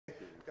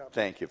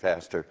Thank you,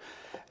 Pastor.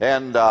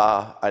 And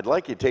I'd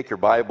like you to take your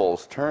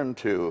Bibles, turn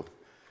to,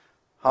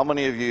 how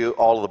many of you,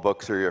 all of the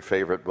books are your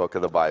favorite book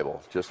of the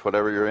Bible? Just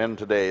whatever you're in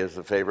today is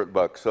the favorite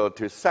book. So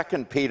to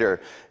 2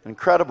 Peter,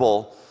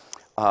 incredible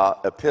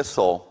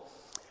epistle.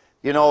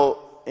 You know,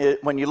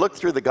 when you look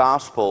through the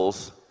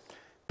Gospels,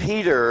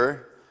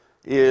 Peter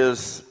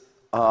is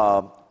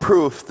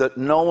proof that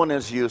no one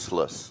is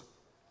useless.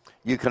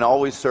 You can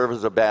always serve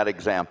as a bad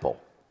example.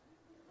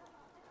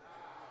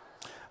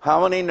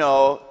 How many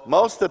know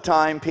most of the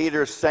time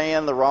Peter's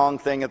saying the wrong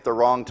thing at the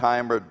wrong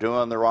time or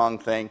doing the wrong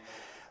thing?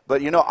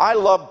 But you know, I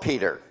love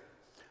Peter.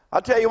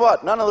 I'll tell you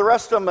what, none of the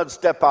rest of them would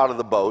step out of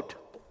the boat.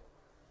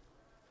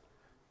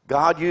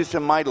 God used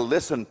him mightily.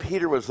 Listen,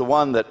 Peter was the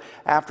one that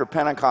after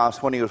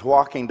Pentecost, when he was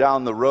walking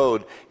down the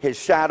road, his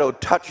shadow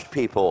touched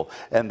people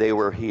and they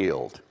were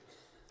healed.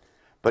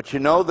 But you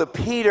know, the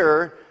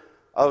Peter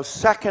of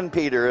 2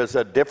 Peter is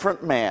a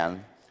different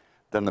man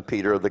than the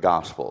Peter of the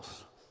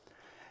Gospels.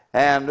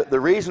 And the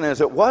reason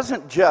is it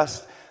wasn't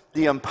just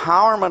the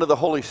empowerment of the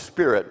Holy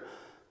Spirit.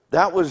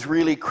 That was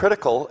really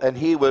critical, and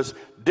he was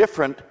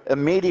different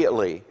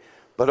immediately.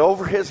 But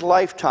over his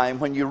lifetime,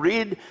 when you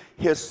read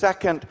his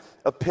second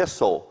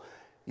epistle,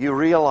 you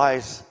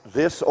realize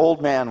this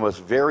old man was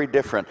very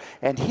different.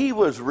 And he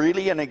was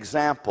really an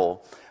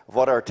example of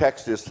what our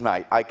text is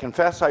tonight. I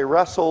confess I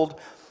wrestled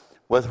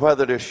with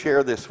whether to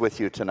share this with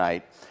you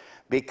tonight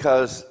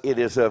because it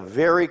is a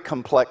very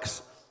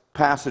complex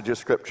passage of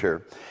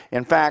Scripture.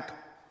 In fact,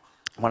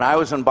 when I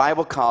was in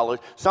Bible college,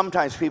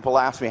 sometimes people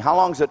ask me, how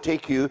long does it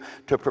take you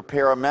to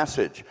prepare a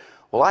message?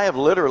 Well, I have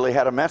literally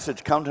had a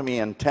message come to me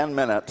in 10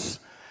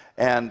 minutes,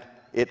 and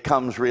it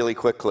comes really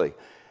quickly.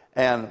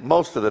 And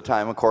most of the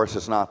time, of course,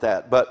 it's not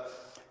that. But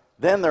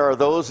then there are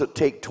those that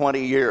take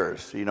 20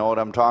 years. You know what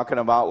I'm talking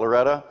about,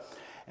 Loretta?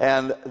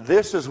 And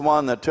this is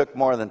one that took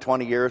more than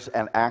 20 years,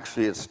 and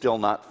actually it's still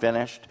not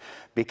finished,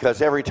 because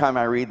every time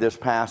I read this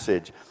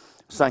passage,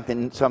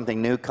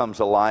 something new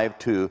comes alive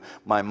to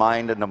my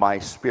mind and to my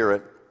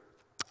spirit.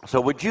 So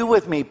would you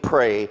with me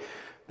pray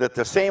that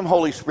the same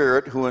Holy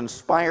Spirit who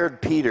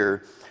inspired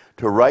Peter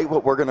to write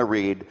what we're going to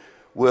read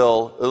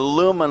will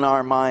illumine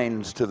our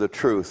minds to the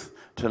truth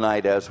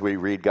tonight as we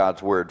read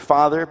God's Word.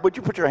 Father, would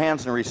you put your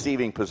hands in a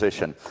receiving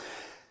position?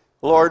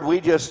 Lord,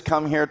 we just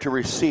come here to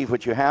receive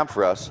what you have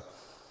for us.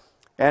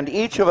 And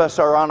each of us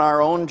are on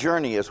our own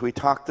journey as we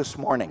talked this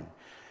morning.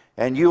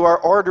 And you are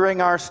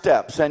ordering our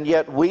steps, and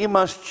yet we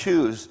must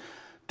choose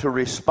to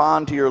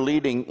respond to your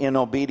leading in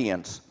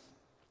obedience.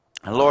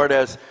 And Lord,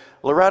 as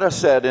Loretta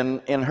said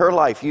in her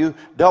life, you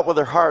dealt with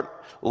her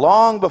heart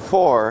long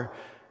before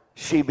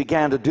she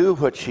began to do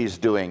what she's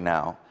doing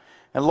now.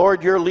 And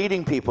Lord, you're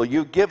leading people.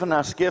 You've given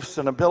us gifts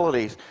and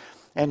abilities,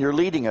 and you're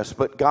leading us.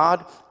 But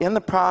God, in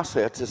the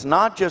process, it's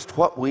not just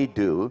what we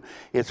do,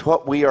 it's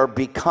what we are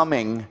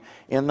becoming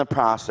in the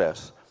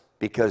process.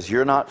 Because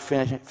you're not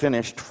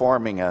finished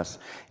forming us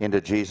into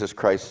Jesus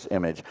Christ's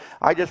image.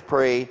 I just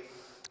pray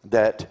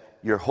that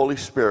your Holy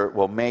Spirit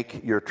will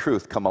make your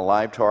truth come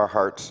alive to our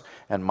hearts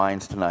and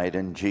minds tonight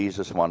in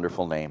Jesus'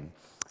 wonderful name.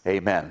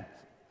 Amen.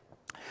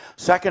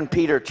 2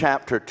 Peter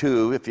chapter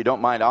 2, if you don't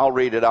mind, I'll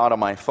read it out on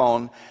my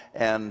phone.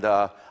 And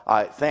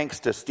thanks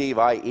to Steve,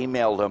 I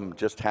emailed him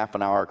just half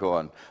an hour ago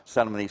and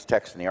sent him these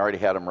texts, and he already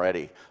had them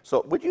ready.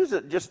 So would you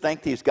just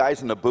thank these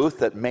guys in the booth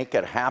that make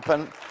it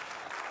happen?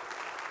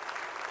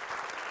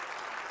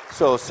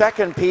 So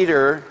 2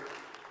 Peter,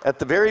 at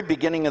the very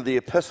beginning of the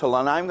epistle,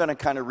 and I'm going to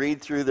kind of read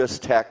through this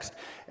text,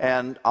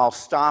 and I'll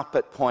stop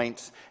at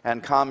points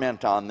and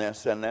comment on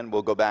this, and then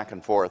we'll go back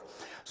and forth.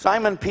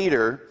 Simon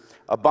Peter,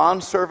 a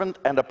bondservant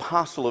and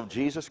apostle of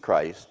Jesus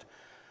Christ,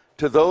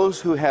 to those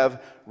who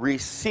have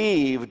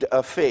received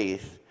a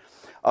faith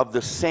of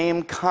the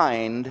same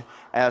kind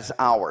as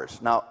ours.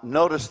 Now,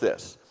 notice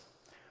this.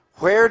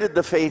 Where did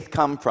the faith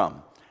come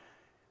from?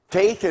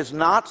 Faith is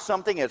not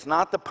something, it's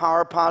not the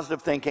power of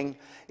positive thinking.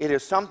 It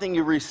is something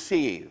you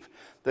receive.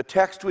 The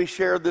text we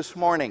shared this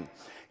morning,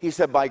 he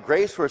said, by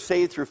grace we're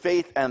saved through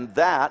faith, and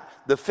that,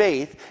 the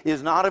faith,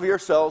 is not of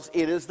yourselves,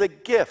 it is the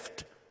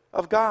gift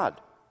of God.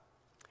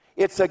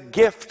 It's a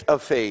gift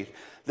of faith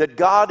that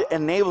God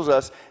enables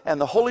us, and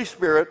the Holy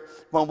Spirit,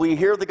 when we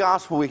hear the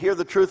gospel, we hear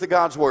the truth of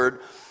God's Word,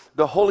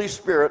 the Holy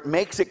Spirit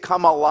makes it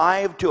come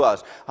alive to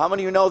us. How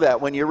many of you know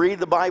that? When you read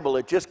the Bible,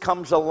 it just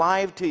comes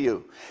alive to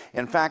you.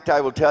 In fact,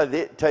 I will tell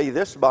you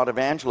this about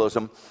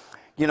evangelism.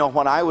 You know,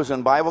 when I was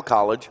in Bible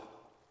college,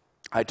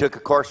 I took a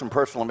course in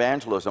personal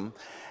evangelism,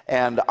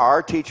 and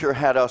our teacher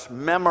had us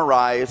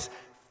memorize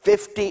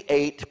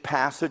 58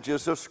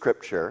 passages of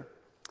Scripture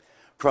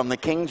from the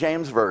King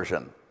James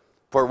Version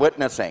for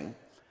witnessing.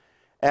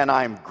 And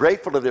I'm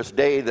grateful to this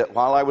day that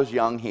while I was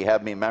young, he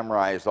had me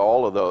memorize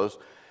all of those.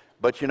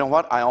 But you know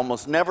what? I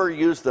almost never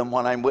use them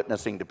when I'm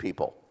witnessing to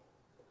people.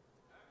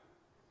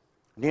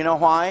 Do you know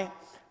why?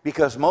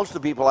 Because most of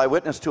the people I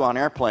witness to on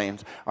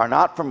airplanes are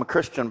not from a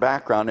Christian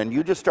background, and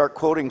you just start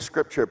quoting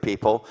Scripture,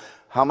 people.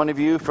 How many of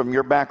you from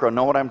your background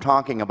know what I'm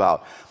talking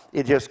about?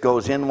 It just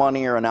goes in one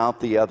ear and out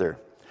the other.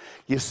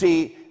 You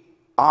see,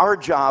 our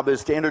job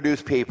is to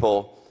introduce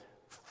people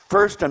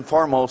first and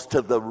foremost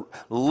to the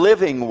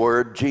living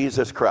Word,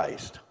 Jesus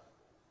Christ.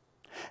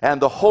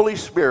 And the Holy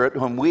Spirit,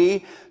 when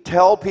we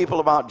tell people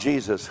about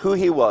Jesus, who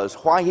he was,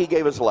 why he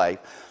gave his life,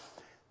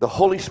 the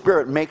Holy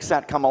Spirit makes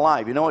that come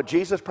alive. You know what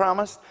Jesus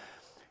promised?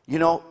 You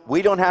know,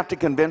 we don't have to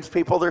convince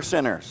people they're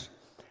sinners.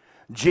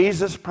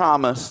 Jesus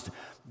promised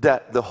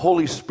that the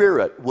Holy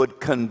Spirit would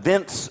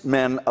convince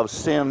men of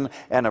sin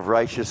and of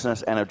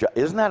righteousness and of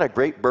isn't that a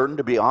great burden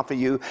to be off of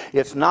you?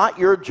 It's not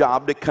your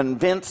job to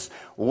convince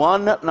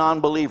one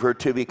non-believer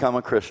to become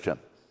a Christian.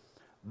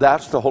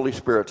 That's the Holy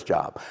Spirit's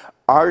job.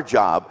 Our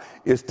job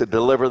is to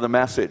deliver the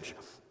message.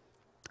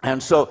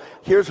 And so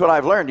here's what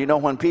I've learned. You know,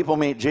 when people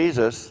meet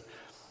Jesus,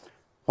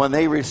 when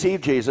they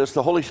receive Jesus,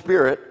 the Holy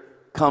Spirit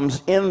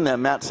comes in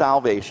them at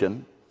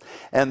salvation.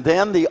 And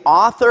then the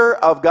author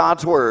of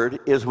God's Word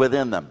is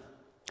within them.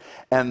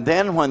 And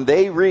then when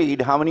they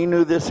read, how many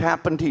knew this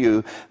happened to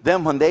you?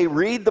 Then when they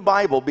read the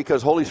Bible,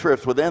 because Holy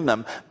Spirit's within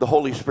them, the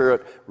Holy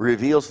Spirit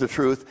reveals the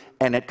truth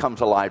and it comes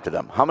alive to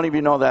them. How many of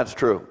you know that's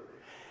true?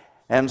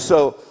 And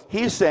so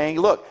he's saying,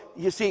 look,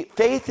 you see,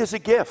 faith is a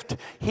gift.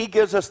 He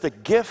gives us the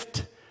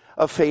gift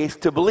of faith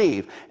to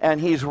believe.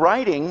 And he's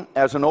writing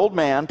as an old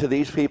man to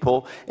these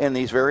people in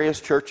these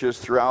various churches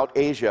throughout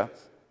Asia.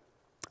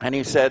 And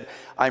he said,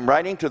 I'm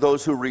writing to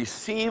those who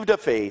received a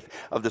faith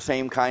of the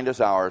same kind as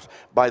ours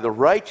by the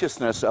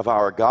righteousness of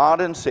our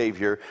God and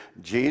Savior,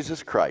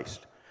 Jesus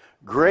Christ.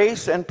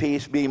 Grace and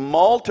peace be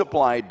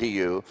multiplied to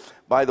you.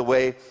 By the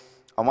way,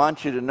 I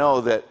want you to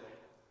know that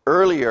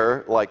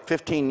earlier, like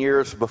 15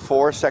 years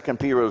before 2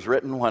 Peter was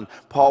written, when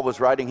Paul was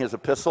writing his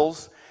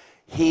epistles,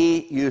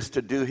 he used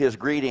to do his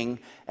greeting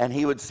and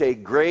he would say,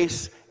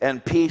 grace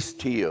and peace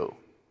to you.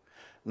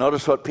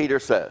 Notice what Peter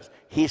says.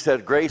 He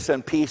said, grace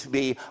and peace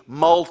be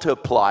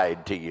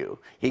multiplied to you.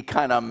 He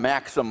kind of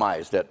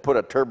maximized it, put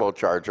a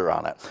turbocharger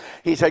on it.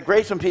 He said,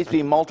 grace and peace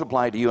be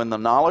multiplied to you in the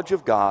knowledge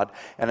of God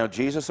and of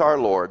Jesus our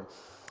Lord,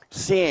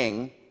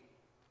 seeing,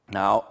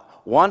 now,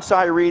 once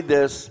I read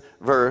this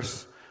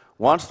verse,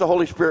 once the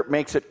Holy Spirit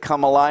makes it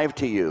come alive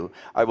to you,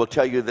 I will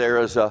tell you there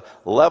is a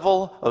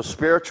level of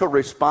spiritual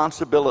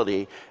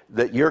responsibility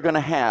that you're going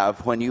to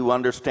have when you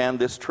understand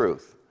this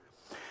truth.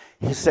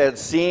 He said,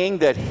 seeing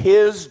that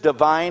his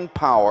divine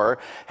power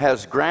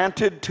has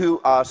granted to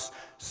us,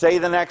 say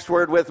the next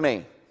word with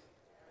me.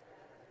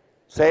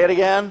 Say it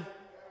again.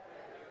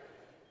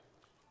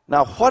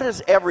 Now, what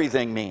does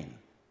everything mean?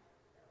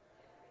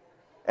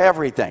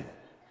 Everything.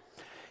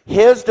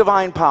 His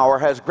divine power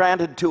has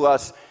granted to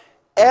us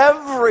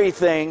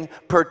everything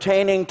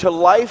pertaining to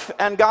life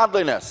and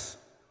godliness.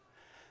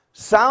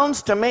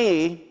 Sounds to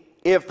me,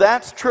 if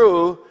that's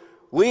true,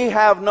 we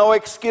have no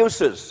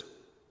excuses.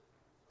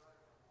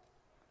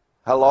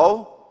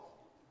 Hello?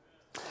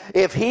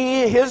 If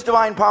his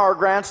divine power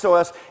grants to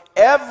us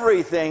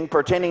everything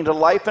pertaining to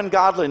life and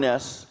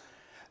godliness,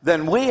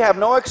 then we have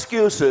no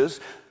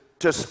excuses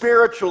to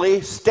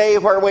spiritually stay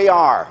where we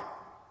are.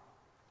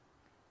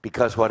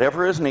 Because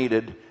whatever is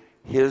needed,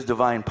 his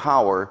divine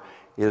power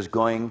is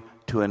going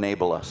to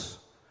enable us.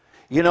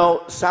 You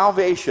know,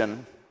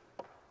 salvation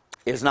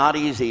is not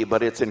easy,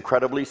 but it's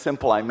incredibly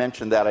simple. I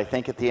mentioned that, I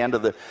think, at the end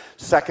of the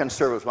second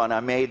service when I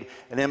made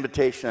an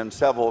invitation and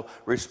several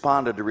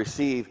responded to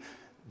receive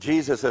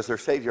Jesus as their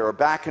Savior or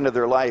back into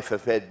their life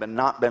if they had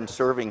not been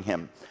serving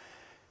him.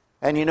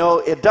 And you know,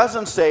 it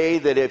doesn't say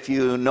that if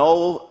you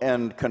know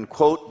and can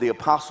quote the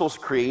Apostles'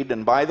 Creed,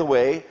 and by the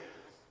way,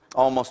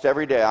 almost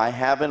every day I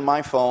have in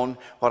my phone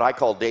what I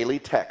call daily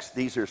text.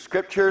 These are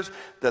scriptures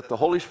that the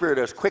Holy Spirit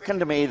has quickened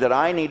to me that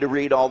I need to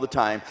read all the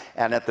time.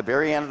 And at the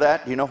very end of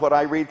that, you know what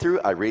I read through?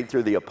 I read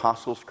through the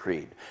Apostles'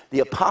 Creed. The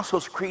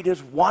Apostles' Creed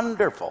is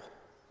wonderful.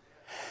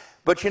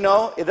 But you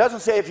know, it doesn't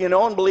say if you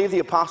know and believe the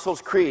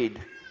Apostles' Creed,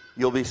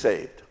 you'll be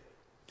saved.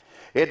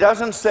 It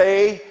doesn't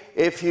say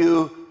if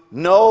you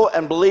know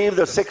and believe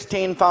the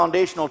 16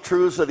 foundational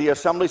truths of the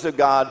Assemblies of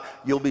God,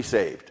 you'll be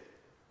saved.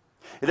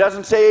 It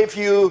doesn't say if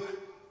you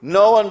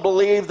know and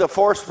believe the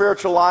 4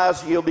 spiritual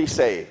laws, you'll be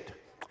saved.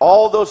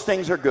 All those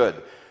things are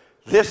good.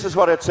 This is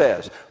what it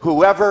says.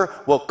 Whoever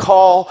will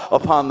call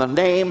upon the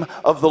name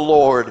of the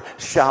Lord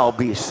shall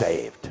be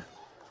saved.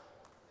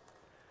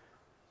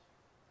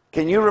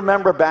 Can you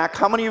remember back?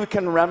 How many of you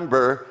can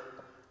remember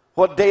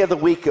what day of the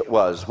week it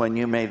was when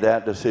you made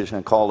that decision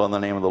and called on the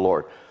name of the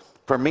Lord?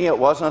 For me, it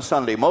wasn't a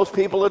Sunday. Most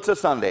people, it's a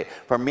Sunday.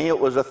 For me, it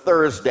was a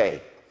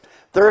Thursday.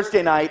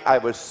 Thursday night, I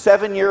was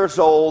 7 years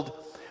old.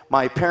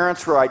 My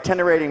parents were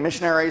itinerating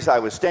missionaries. I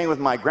was staying with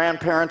my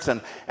grandparents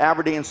in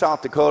Aberdeen,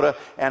 South Dakota.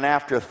 And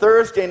after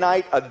Thursday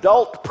night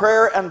adult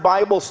prayer and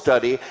Bible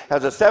study,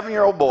 as a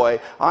 7-year-old boy,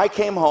 I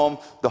came home.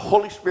 The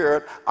Holy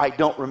Spirit, I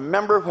don't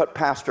remember what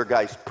Pastor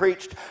Geist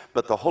preached,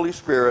 but the Holy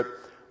Spirit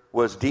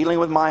was dealing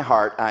with my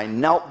heart. I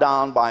knelt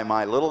down by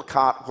my little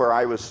cot where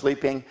I was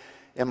sleeping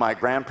in my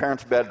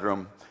grandparents'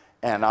 bedroom,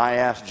 and I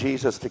asked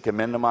Jesus to come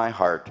into my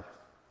heart.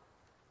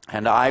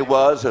 And I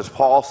was, as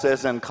Paul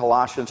says in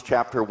Colossians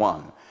chapter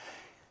 1,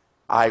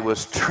 I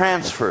was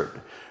transferred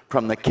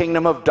from the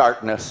kingdom of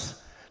darkness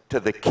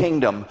to the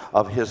kingdom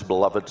of his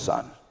beloved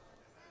Son.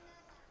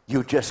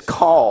 You just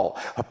call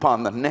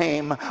upon the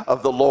name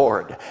of the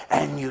Lord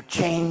and you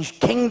change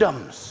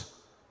kingdoms.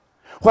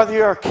 Whether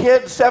you're a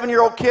kid,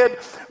 7-year-old kid,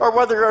 or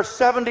whether you're a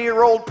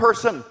 70-year-old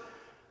person,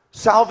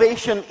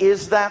 salvation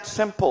is that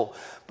simple.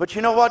 But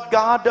you know what?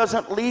 God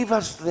doesn't leave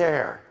us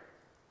there.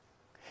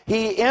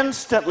 He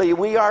instantly,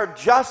 we are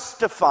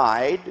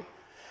justified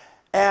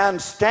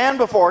and stand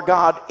before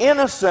God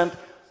innocent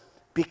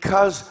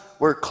because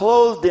we're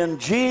clothed in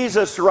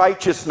Jesus'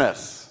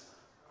 righteousness.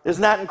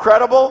 Isn't that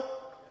incredible?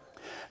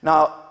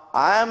 Now,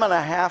 I'm going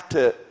to have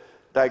to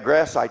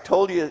digress. I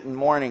told you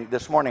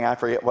this morning, I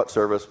forget what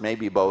service,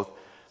 maybe both,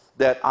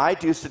 that I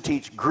used to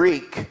teach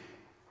Greek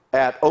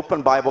at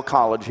Open Bible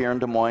College here in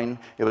Des Moines.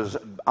 It was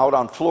out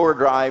on Fleur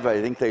Drive.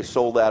 I think they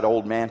sold that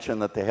old mansion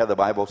that they had the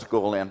Bible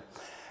school in.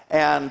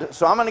 And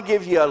so I'm going to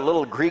give you a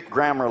little Greek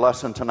grammar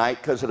lesson tonight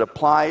because it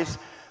applies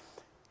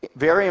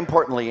very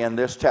importantly in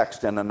this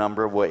text in a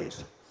number of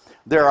ways.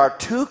 There are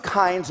two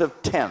kinds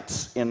of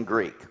tense in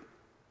Greek.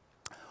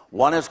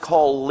 One is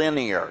called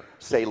linear.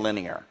 Say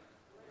linear.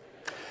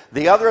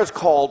 The other is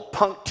called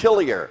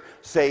punctiliar.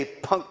 Say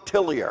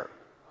punctiliar.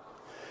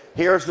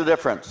 Here's the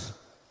difference.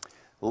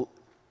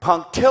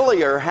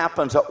 Punctiliar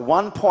happens at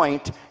one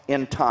point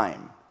in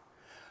time.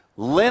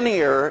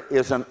 Linear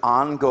is an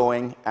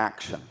ongoing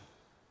action.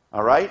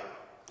 All right?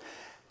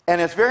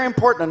 And it's very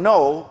important to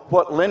know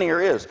what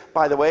linear is.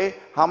 By the way,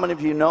 how many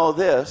of you know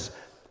this?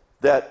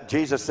 That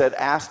Jesus said,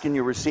 ask and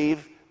you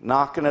receive,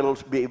 knock and it'll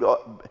be,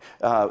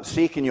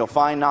 seek and you'll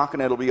find, knock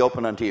and it'll be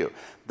open unto you.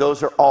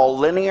 Those are all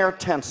linear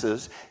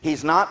tenses.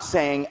 He's not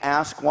saying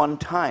ask one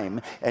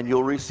time and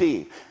you'll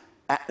receive.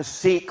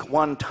 Seek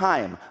one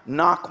time,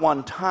 knock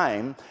one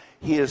time.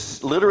 He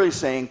is literally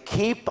saying,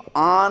 keep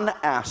on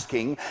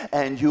asking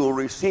and you will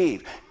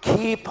receive.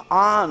 Keep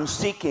on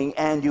seeking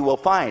and you will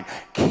find.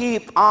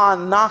 Keep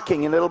on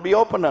knocking and it'll be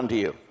opened unto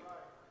you.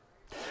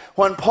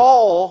 When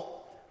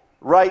Paul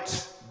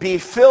writes, be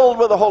filled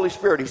with the Holy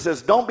Spirit, he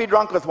says, don't be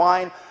drunk with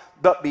wine,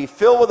 but be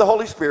filled with the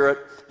Holy Spirit.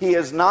 He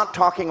is not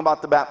talking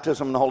about the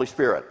baptism in the Holy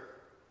Spirit.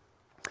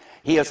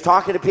 He is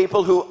talking to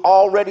people who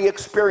already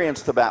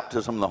experienced the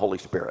baptism in the Holy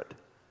Spirit.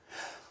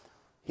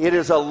 It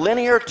is a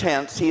linear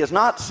tense. He is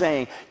not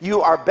saying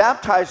you are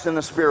baptized in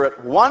the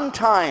Spirit one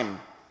time.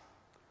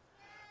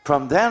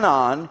 From then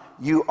on,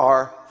 you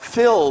are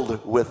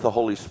filled with the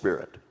Holy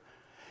Spirit.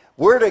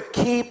 We're to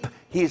keep,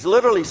 he's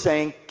literally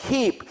saying,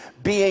 keep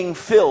being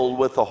filled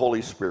with the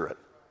Holy Spirit.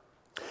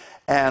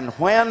 And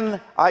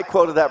when I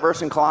quoted that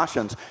verse in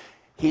Colossians,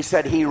 he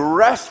said he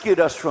rescued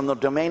us from the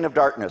domain of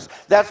darkness.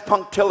 That's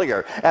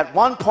punctiliar. At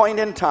one point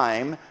in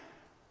time,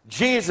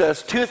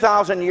 Jesus,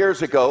 2,000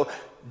 years ago,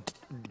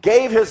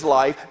 gave his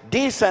life,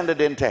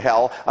 descended into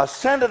hell,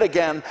 ascended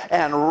again,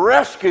 and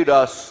rescued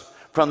us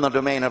from the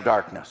domain of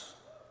darkness.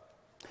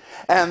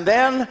 And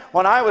then,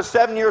 when I was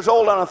 7 years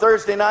old on a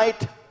Thursday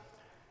night,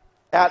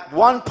 at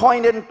one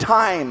point in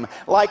time,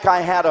 like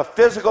I had a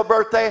physical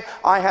birthday,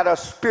 I had a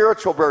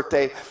spiritual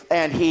birthday,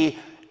 and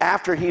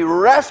after he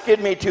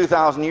rescued me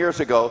 2,000 years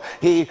ago,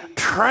 he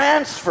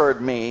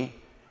transferred me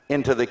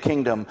into the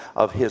kingdom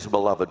of his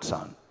beloved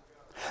Son.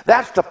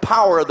 That's the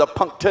power of the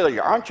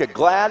punctiliar. Aren't you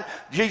glad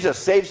Jesus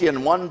saves you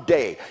in one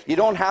day? You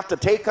don't have to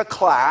take a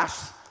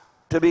class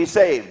to be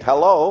saved.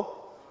 Hello?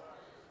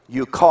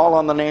 You call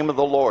on the name of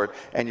the Lord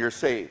and you're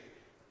saved.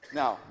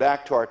 Now,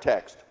 back to our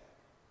text.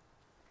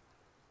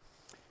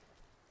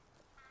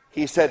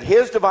 He said,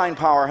 his divine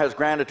power has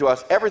granted to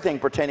us everything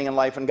pertaining in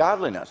life and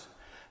godliness.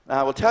 Now,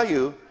 I will tell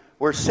you,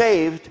 we're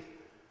saved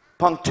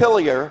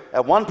punctiliar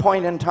at one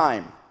point in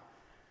time.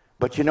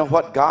 But you know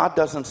what? God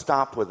doesn't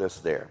stop with us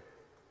there.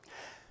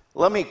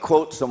 Let me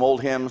quote some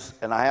old hymns,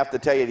 and I have to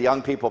tell you, the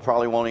young people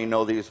probably won't even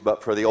know these,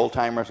 but for the old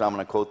timers, I'm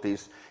going to quote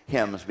these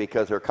hymns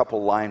because there are a couple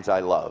of lines I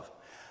love.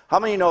 How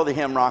many know the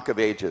hymn Rock of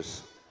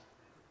Ages?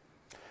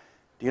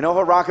 Do you know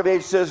what Rock of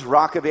Ages is?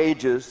 Rock of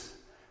Ages,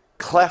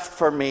 cleft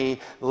for me,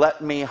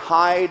 let me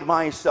hide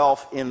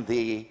myself in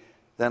thee.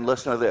 Then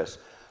listen to this.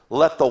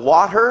 Let the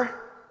water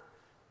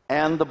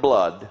and the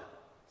blood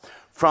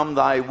from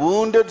thy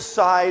wounded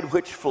side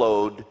which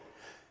flowed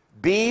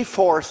be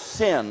for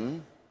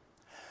sin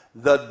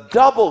the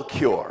double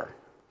cure,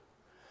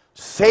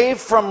 save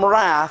from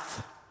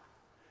wrath,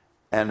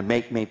 and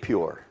make me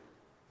pure.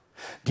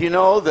 Do you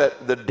know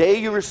that the day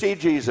you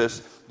received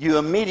Jesus, you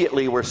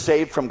immediately were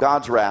saved from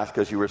God's wrath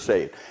because you were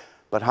saved?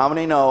 But how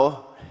many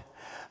know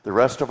the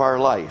rest of our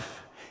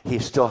life,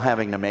 he's still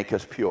having to make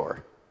us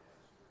pure?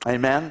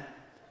 Amen?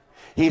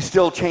 He's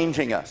still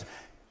changing us.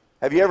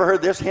 Have you ever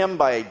heard this hymn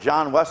by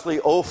John Wesley,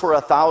 Oh, for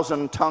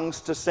 1,000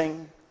 tongues to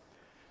sing?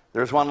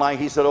 There's one line,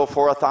 he said, oh,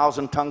 for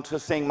 1,000 tongues to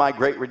sing my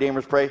great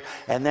Redeemer's praise.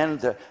 And then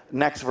the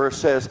next verse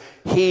says,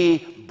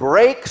 he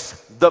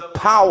breaks the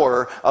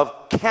power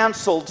of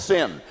canceled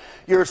sin.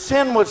 Your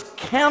sin was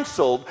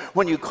canceled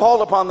when you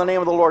called upon the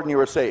name of the Lord and you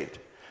were saved.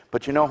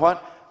 But you know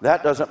what?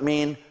 That doesn't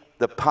mean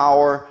the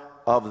power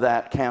of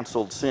that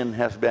canceled sin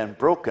has been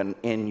broken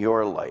in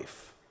your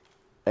life.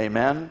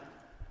 Amen?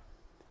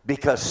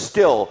 Because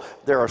still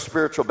there are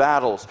spiritual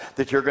battles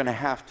that you're going to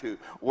have to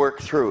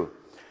work through.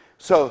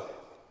 So,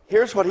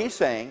 here's what he's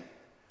saying.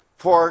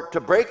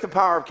 To break the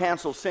power of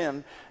canceled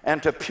sin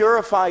and to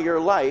purify your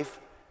life,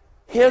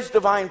 his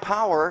divine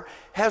power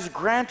has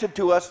granted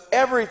to us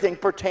everything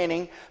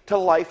pertaining to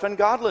life and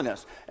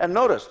godliness. And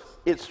notice,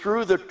 it's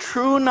through the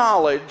true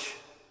knowledge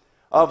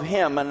of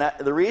him, and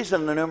the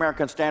reason the New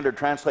American Standard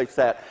translates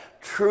that,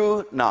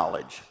 true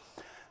knowledge.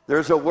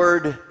 There's a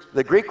word,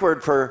 the Greek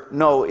word for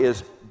know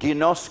is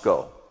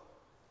ginosko.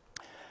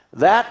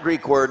 That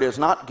Greek word is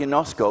not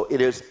ginosko,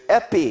 it is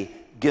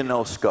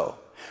epiginosko,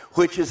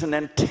 which is an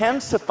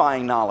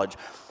intensifying knowledge.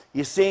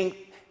 You see,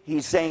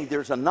 he's saying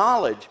there's a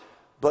knowledge,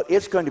 but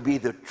it's going to be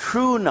the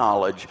true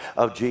knowledge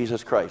of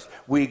Jesus Christ.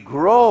 We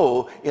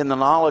grow in the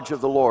knowledge of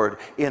the Lord,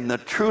 in the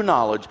true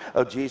knowledge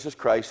of Jesus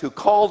Christ, who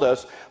called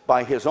us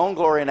by his own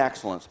glory and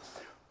excellence.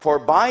 For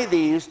by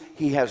these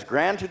he has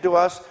granted to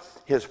us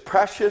his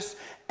precious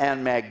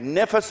and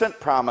magnificent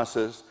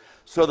promises,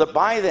 so that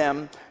by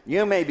them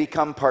you may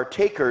become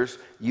partakers,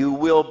 you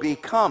will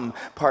become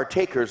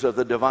partakers of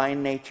the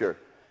divine nature.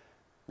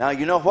 Now,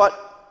 you know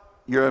what?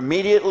 You're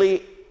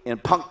immediately in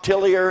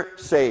punctiliar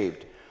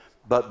saved.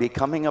 But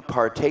becoming a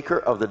partaker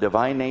of the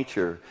divine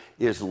nature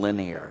is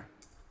linear.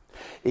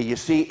 You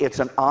see, it's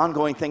an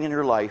ongoing thing in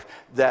your life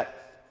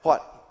that,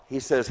 what? He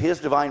says his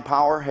divine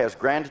power has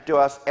granted to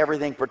us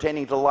everything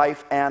pertaining to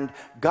life and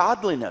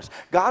godliness.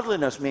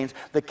 Godliness means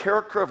the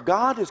character of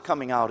God is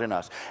coming out in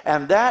us.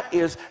 And that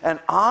is an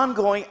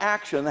ongoing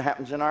action that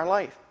happens in our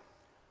life.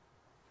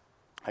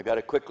 I've got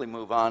to quickly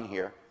move on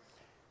here.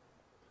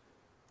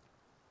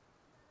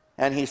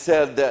 And he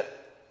said that,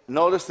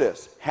 notice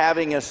this,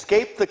 having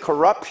escaped the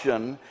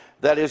corruption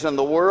that is in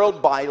the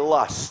world by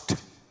lust.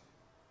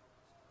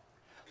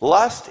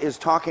 Lust is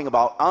talking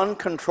about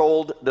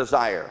uncontrolled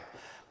desire.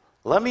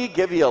 Let me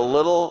give you a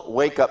little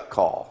wake-up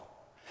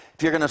call.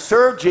 If you're going to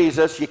serve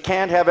Jesus, you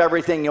can't have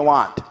everything you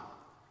want.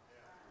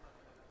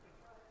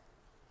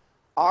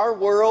 Our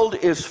world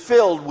is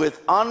filled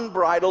with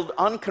unbridled,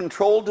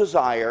 uncontrolled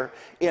desire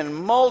in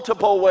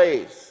multiple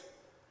ways.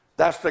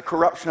 That's the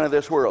corruption of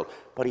this world.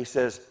 But he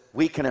says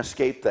we can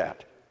escape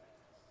that.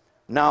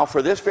 Now,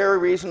 for this very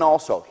reason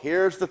also,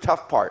 here's the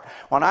tough part.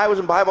 When I was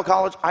in Bible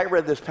college, I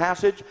read this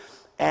passage,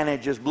 and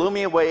it just blew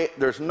me away.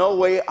 There's no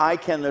way I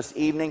can this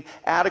evening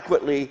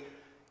adequately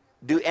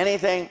do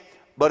anything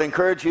but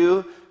encourage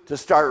you to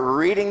start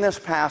reading this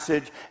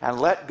passage and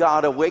let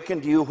God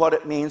awaken to you what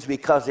it means,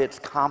 because it's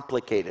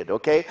complicated,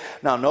 okay?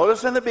 Now,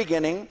 notice in the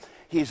beginning,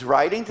 he's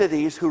writing to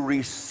these who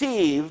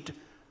received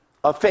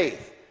a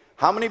faith.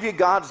 How many of you,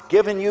 God's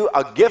given you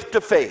a gift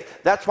of faith?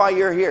 That's why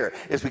you're here.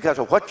 It's because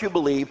of what you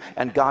believe,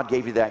 and God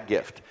gave you that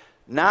gift.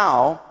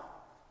 Now,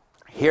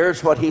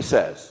 here's what he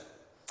says.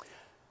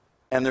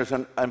 And there's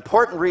an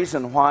important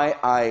reason why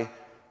I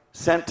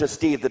sent to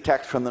Steve the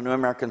text from the New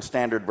American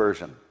Standard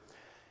Version.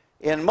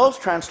 In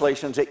most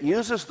translations, it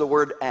uses the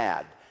word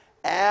add.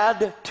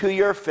 Add to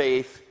your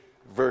faith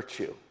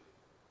virtue.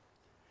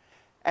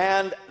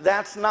 And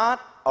that's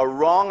not a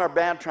wrong or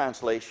bad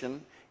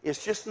translation.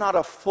 It's just not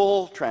a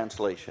full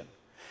translation.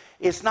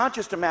 It's not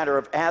just a matter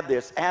of add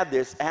this, add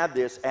this, add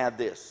this, add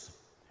this.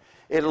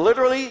 It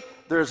literally,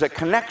 there's a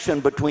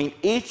connection between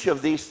each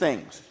of these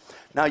things.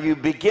 Now, you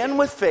begin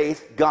with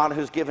faith God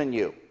has given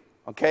you,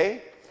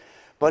 okay?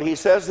 But he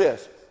says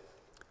this,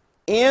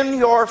 in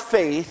your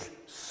faith,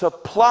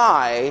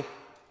 supply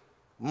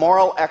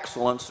moral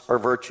excellence or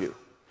virtue.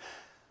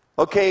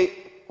 Okay,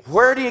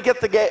 where do you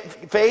get the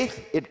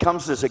faith? It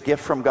comes as a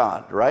gift from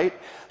God, right?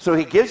 So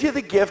he gives you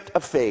the gift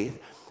of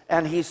faith,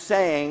 and he's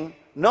saying,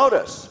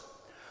 notice,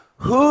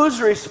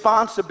 whose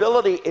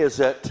responsibility is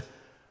it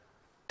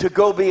to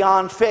go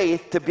beyond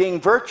faith to being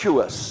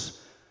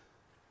virtuous,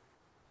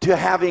 to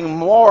having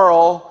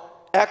moral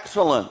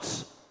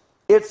excellence?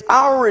 It's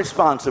our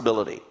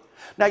responsibility.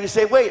 Now you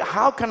say, wait,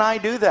 how can I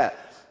do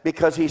that?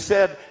 Because he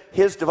said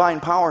his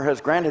divine power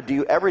has granted to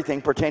you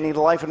everything pertaining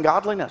to life and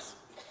godliness.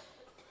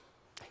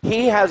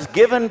 He has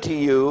given to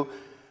you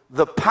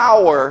the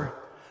power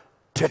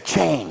to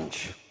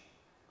change,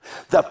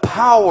 the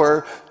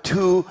power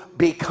to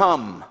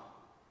become.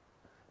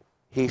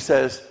 He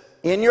says,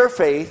 in your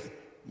faith,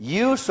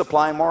 you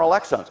supply moral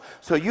excellence.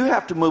 So you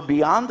have to move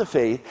beyond the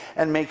faith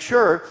and make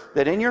sure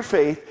that in your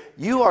faith,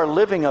 you are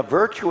living a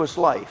virtuous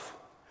life,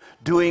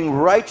 doing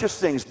righteous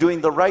things, doing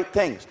the right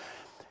things.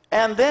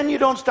 And then you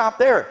don't stop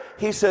there.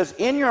 He says,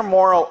 in your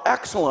moral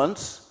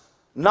excellence,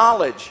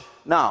 knowledge.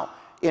 Now,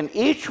 in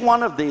each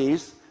one of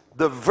these,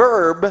 the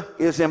verb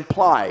is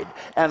implied,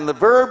 and the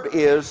verb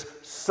is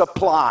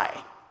supply.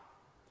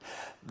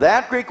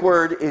 That Greek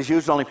word is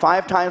used only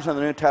 5 times in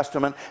the New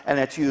Testament, and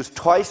it's used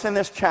twice in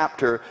this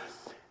chapter.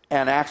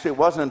 And actually, it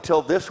wasn't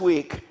until this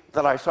week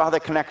that I saw the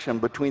connection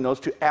between those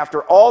two.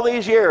 After all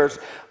these years,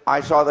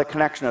 I saw the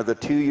connection of the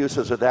two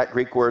uses of that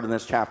Greek word in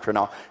this chapter, and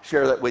I'll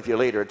share that with you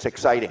later. It's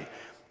exciting.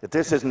 If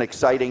this isn't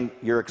exciting,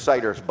 your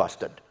exciter's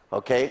busted,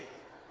 okay?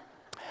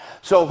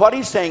 So what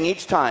he's saying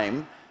each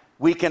time,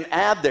 we can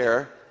add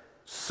there,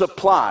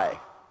 supply.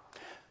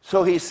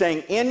 So he's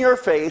saying, in your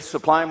faith,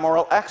 supply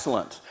moral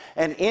excellence.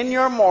 And in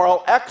your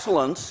moral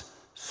excellence,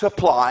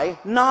 supply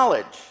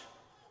knowledge.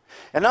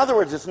 In other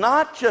words, it's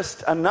not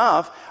just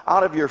enough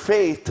out of your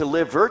faith to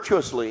live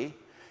virtuously.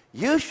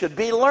 You should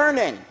be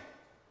learning.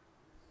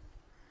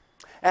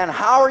 And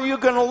how are you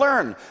going to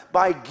learn?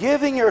 By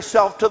giving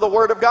yourself to the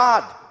Word of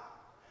God.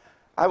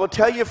 I will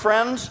tell you,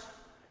 friends,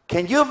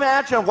 can you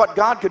imagine what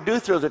God could do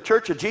through the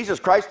Church of Jesus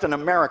Christ in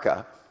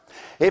America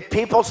if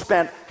people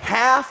spent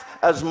half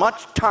as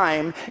much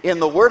time in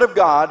the Word of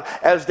God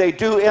as they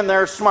do in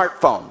their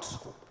smartphones?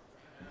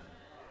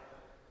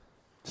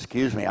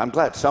 Excuse me, I'm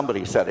glad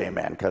somebody said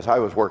amen, because I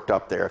was worked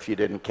up there if you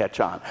didn't catch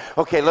on.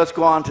 Okay, let's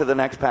go on to the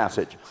next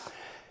passage.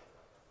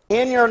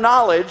 In your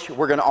knowledge,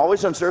 we're going to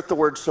always insert the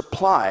word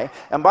supply.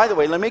 And by the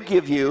way, let me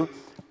give you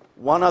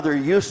one other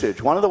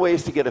usage. One of the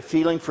ways to get a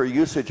feeling for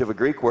usage of a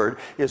Greek word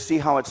is see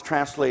how it's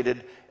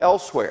translated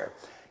elsewhere.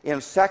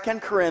 In 2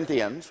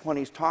 Corinthians, when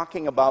he's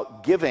talking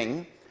about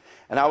giving,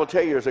 and I will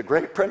tell you there's a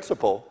great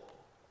principle.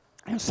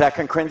 In 2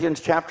 Corinthians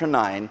chapter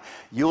 9,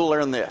 you'll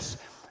learn this.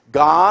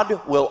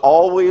 God will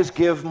always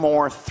give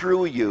more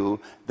through you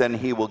than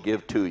he will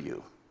give to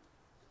you.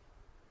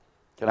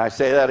 Can I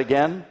say that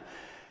again?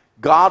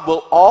 God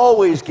will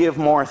always give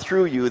more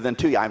through you than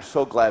to you. I'm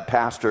so glad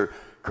Pastor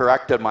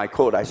corrected my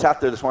quote. I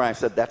sat there this morning and I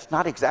said, that's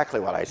not exactly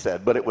what I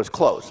said, but it was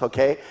close,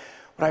 okay?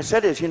 What I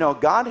said is, you know,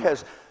 God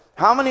has,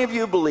 how many of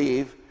you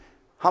believe,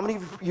 how many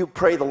of you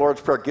pray the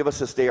Lord's Prayer, give us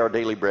this day our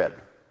daily bread?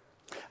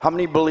 How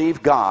many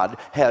believe God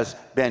has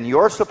been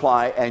your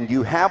supply and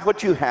you have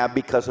what you have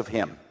because of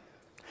him?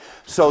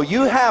 So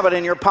you have it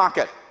in your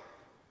pocket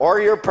or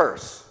your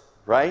purse,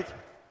 right?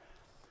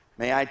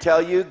 May I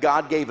tell you,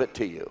 God gave it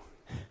to you.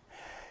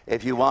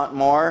 If you want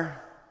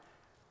more,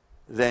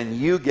 then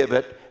you give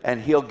it,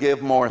 and he'll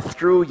give more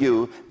through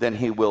you than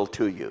he will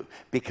to you.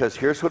 Because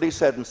here's what he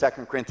said in 2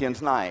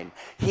 Corinthians 9.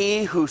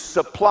 He who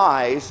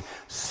supplies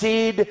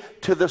seed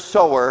to the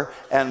sower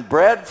and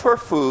bread for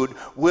food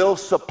will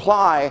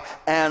supply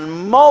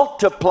and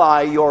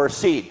multiply your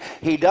seed.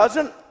 He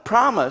doesn't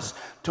promise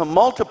to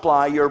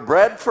multiply your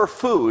bread for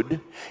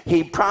food.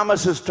 He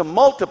promises to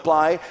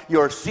multiply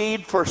your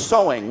seed for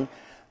sowing.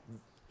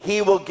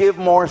 He will give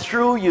more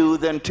through you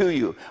than to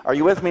you. Are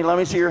you with me? Let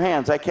me see your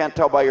hands. I can't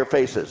tell by your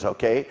faces,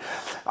 okay?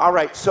 All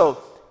right,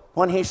 so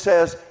when he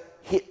says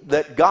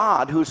that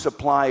God who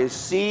supplies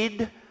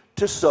seed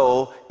to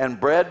sow and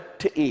bread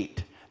to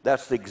eat,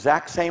 that's the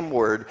exact same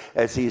word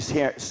as he's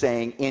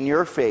saying in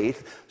your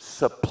faith,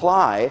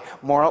 supply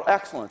moral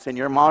excellence. In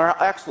your moral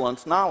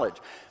excellence, knowledge.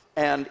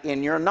 And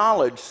in your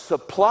knowledge,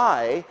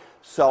 supply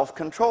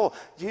self-control.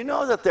 Do you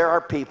know that there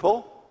are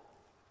people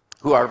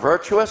who are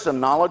virtuous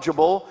and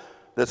knowledgeable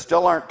that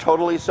still aren't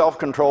totally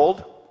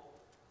self-controlled?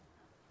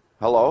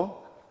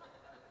 Hello?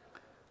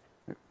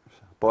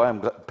 Boy, I'm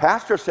glad.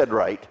 Pastor said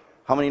right.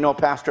 How many know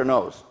Pastor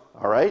knows?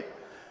 All right?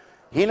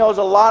 He knows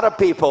a lot of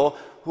people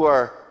who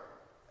are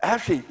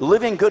actually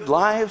living good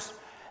lives,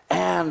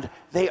 and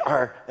they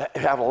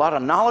have a lot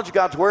of knowledge of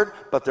God's Word,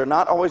 but they're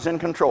not always in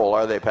control,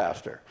 are they,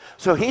 Pastor?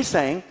 So he's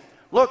saying,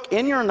 look,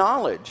 in your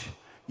knowledge,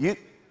 you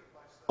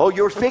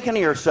were speaking to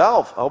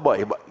yourself. Oh,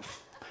 boy.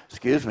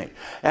 Excuse me.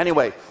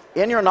 Anyway,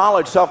 in your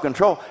knowledge,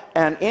 self-control.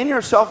 And in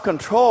your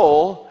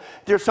self-control,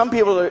 there's some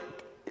people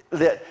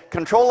that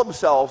control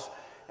themselves,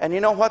 and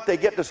you know what? They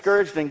get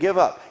discouraged and give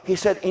up. He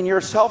said, in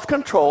your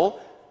self-control,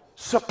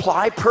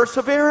 supply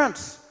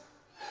perseverance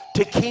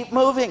to keep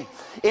moving.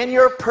 In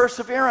your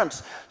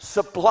perseverance,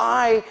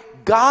 supply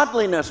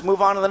godliness.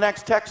 Move on to the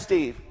next text,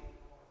 Steve.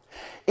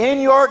 In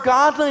your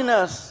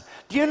godliness.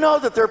 Do you know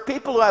that there are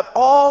people who have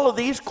all of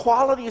these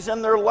qualities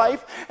in their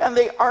life and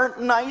they aren't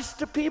nice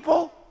to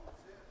people?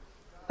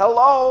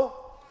 Hello?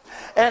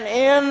 And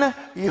in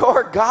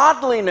your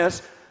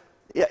godliness,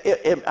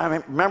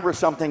 I remember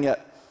something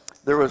that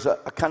there was a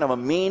kind of a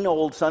mean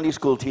old Sunday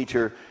school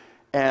teacher,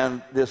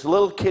 and this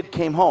little kid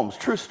came home. It's a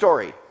true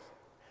story.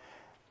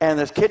 And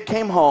this kid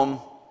came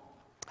home,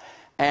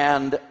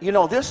 and you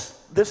know, this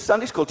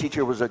Sunday school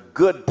teacher was a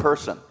good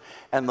person.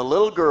 And the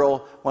little girl,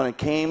 when it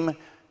came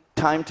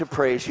time to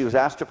pray, she was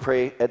asked to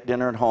pray at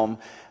dinner at home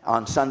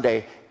on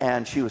Sunday,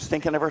 and she was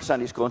thinking of her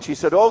Sunday school, and she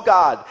said, oh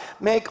God,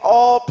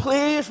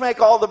 please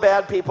make all the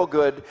bad people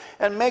good,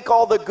 and make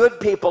all the good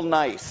people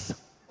nice.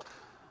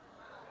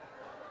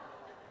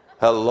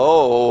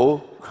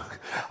 Hello?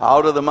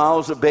 Out of the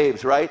mouths of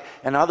babes, right?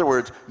 In other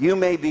words, you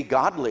may be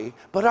godly,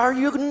 but are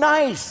you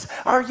nice?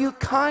 Are you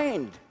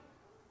kind?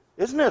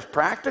 Isn't this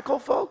practical,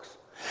 folks?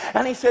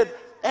 And he said,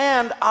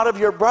 and out of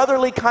your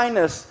brotherly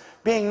kindness,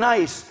 being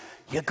nice,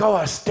 you go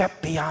a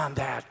step beyond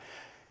that.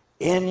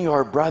 In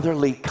your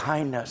brotherly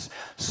kindness,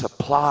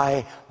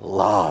 supply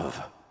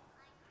love,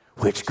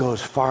 which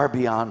goes far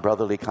beyond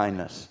brotherly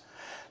kindness.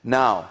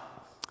 Now,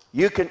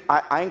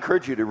 I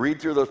encourage you to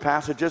read through those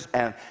passages,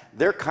 and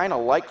they're kind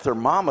of like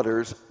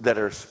thermometers that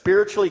are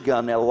spiritually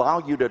going to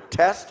allow you to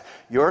test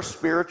your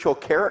spiritual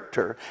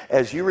character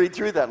as you read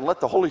through that, and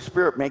let the Holy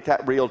Spirit make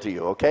that real to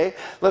you, okay?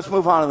 Let's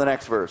move on to the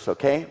next verse,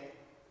 okay?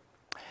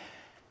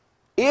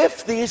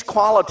 If these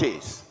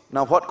qualities,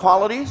 now what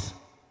qualities?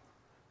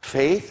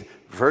 Faith,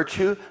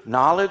 virtue,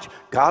 knowledge,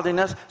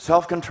 godliness,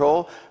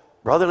 self-control,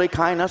 brotherly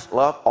kindness,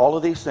 love, all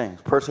of these things,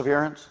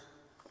 perseverance.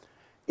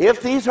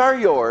 If these are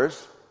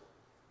yours,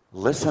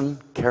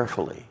 listen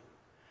carefully,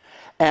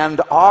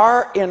 and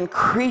are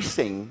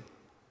increasing,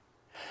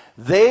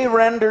 they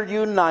render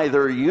you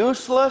neither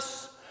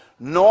useless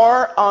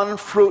nor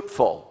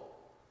unfruitful.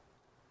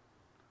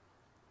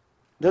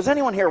 Does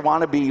anyone here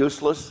want to be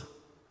useless?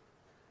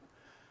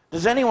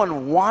 Does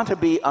anyone want to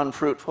be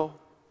unfruitful?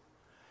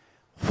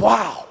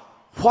 Wow,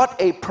 what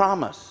a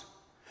promise.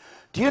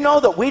 Do you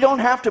know that we don't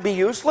have to be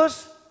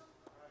useless?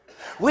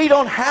 We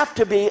don't have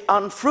to be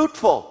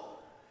unfruitful.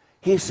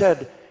 He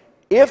said,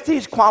 if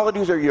these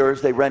qualities are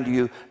yours, they render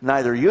you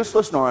neither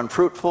useless nor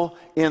unfruitful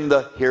in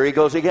the, here he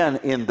goes again,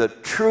 in the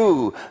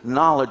true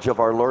knowledge of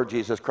our Lord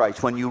Jesus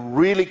Christ. When you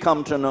really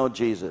come to know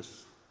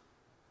Jesus.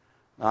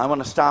 Now, I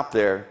want to stop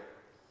there.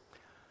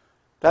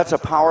 That's a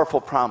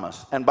powerful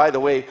promise. And by the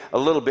way, a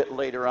little bit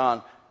later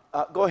on,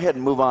 go ahead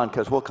and move on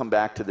because we'll come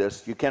back to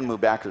this. You can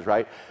move backwards,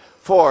 right?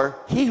 For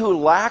he who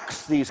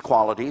lacks these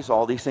qualities,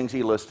 all these things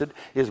he listed,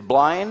 is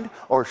blind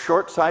or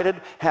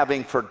short-sighted,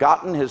 having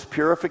forgotten his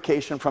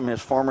purification from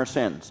his former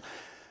sins.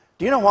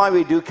 Do you know why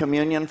we do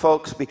communion,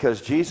 folks?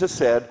 Because Jesus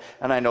said,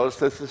 and I noticed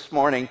this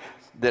morning,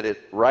 that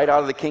it right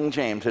out of the King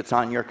James, it's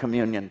on your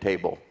communion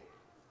table.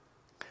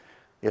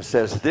 It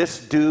says,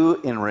 this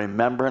do in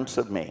remembrance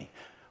of me.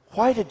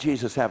 Why did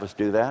Jesus have us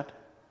do that?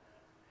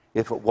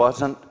 If it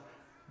wasn't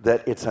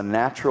that it's a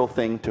natural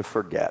thing to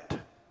forget.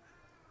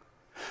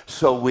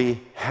 So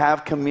we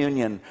have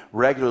communion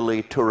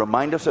regularly to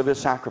remind us of his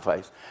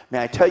sacrifice.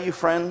 May I tell you,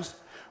 friends,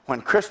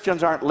 when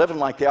Christians aren't living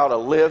like they ought to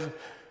live,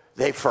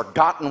 they've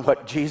forgotten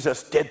what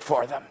Jesus did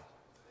for them.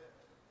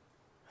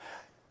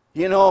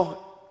 You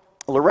know,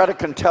 Loretta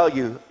can tell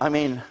you, I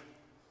mean,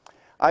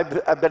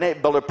 I've been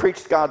able to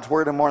preach God's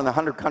word in more than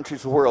 100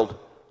 countries of the world.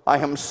 I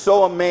am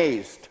so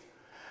amazed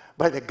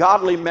by the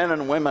godly men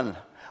and women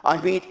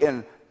I meet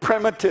in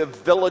primitive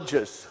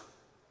villages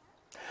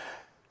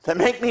that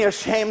make me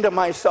ashamed of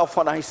myself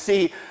when I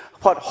see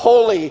what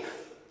holy,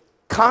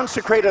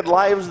 consecrated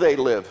lives they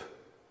live.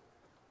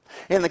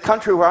 In the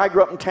country where I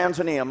grew up in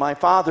Tanzania, my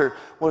father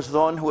was the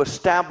one who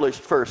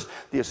established first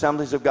the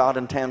Assemblies of God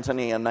in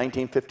Tanzania in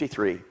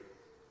 1953.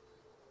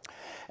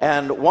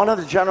 And one of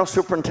the general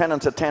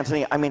superintendents of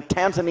Tanzania, I mean,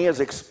 Tanzania is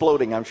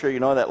exploding. I'm sure you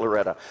know that,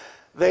 Loretta.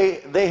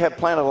 They have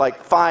planted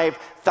like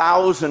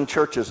 5,000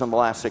 churches in the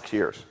last 6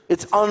 years.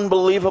 It's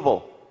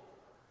unbelievable.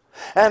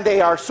 And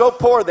they are so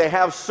poor, they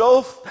have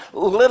so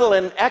little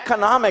in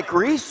economic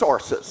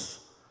resources.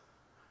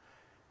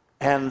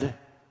 And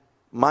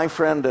my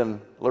friend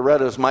and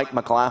Loretta's Mike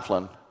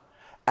McLaughlin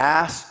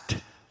asked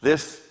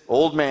this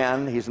old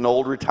man, he's an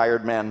old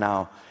retired man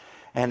now,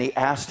 and he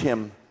asked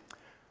him,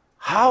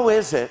 how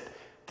is it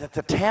that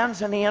the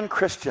Tanzanian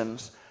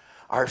Christians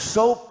are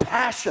so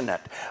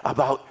passionate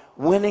about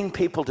winning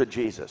people to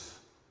Jesus?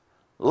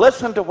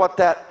 Listen to what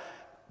that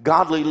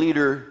godly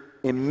leader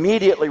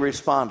immediately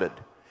responded.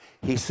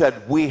 He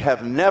said, we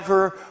have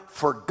never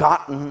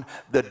forgotten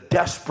the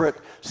desperate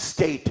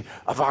state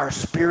of our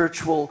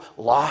spiritual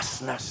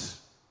lostness.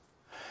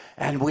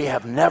 And we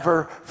have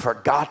never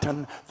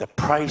forgotten the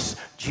price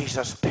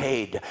Jesus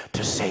paid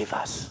to save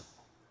us.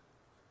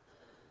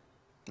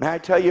 May I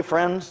tell you,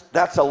 friends,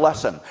 that's a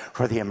lesson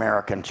for the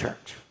American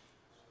church.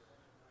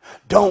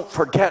 Don't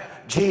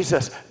forget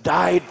Jesus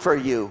died for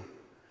you.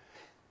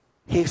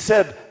 He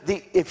said,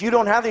 if you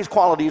don't have these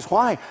qualities,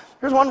 why?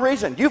 Here's one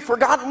reason. You've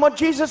forgotten what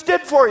Jesus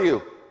did for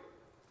you.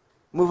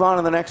 Move on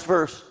to the next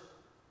verse.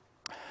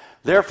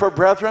 Therefore,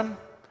 brethren,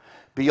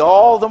 be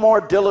all the more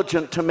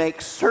diligent to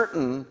make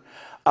certain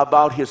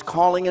about his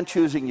calling and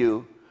choosing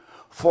you,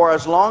 for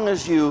as long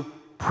as you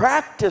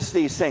practice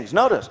these things.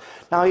 Notice,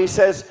 now he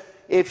says,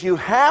 if you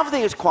have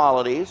these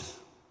qualities,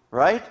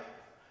 right,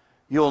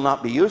 you'll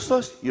not be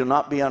useless, you'll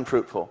not be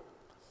unfruitful.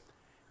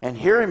 And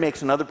here he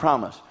makes another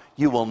promise.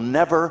 You will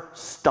never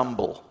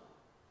stumble.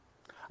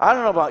 I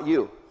don't know about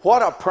you.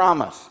 What a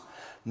promise.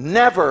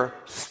 Never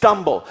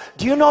stumble.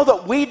 Do you know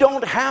that we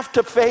don't have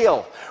to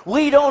fail?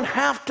 We don't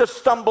have to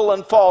stumble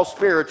and fall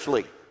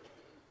spiritually.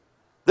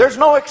 There's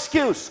no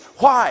excuse.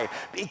 Why?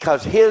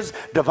 Because his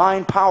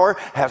divine power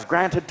has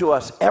granted to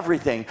us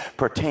everything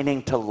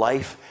pertaining to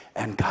life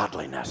and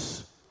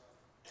godliness.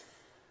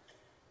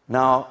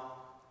 Now,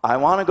 I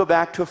want to go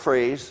back to a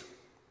phrase,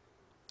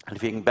 and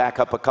if you can back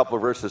up a couple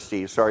of verses,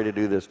 Steve, sorry to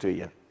do this to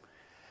you.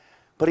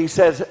 But he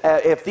says,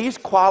 if these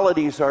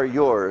qualities are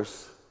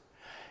yours,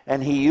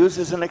 and he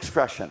uses an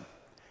expression,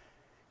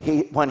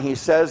 when he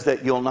says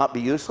that you'll not be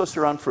useless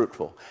or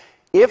unfruitful,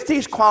 if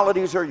these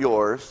qualities are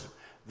yours,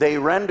 they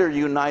render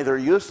you neither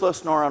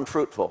useless nor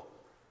unfruitful.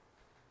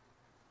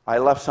 I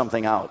left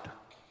something out.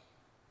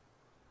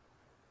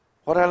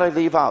 What did I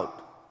leave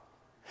out?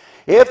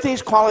 If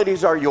these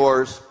qualities are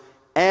yours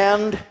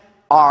and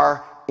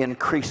are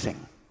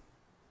increasing.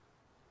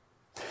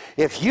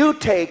 If you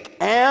take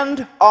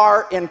and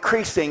are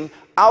increasing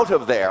out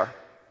of there,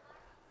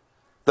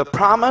 the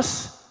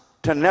promise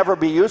to never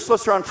be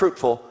useless or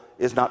unfruitful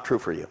is not true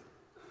for you.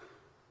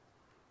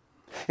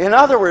 In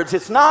other words,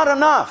 it's not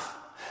enough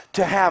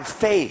to have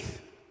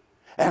faith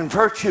and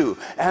virtue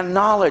and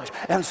knowledge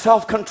and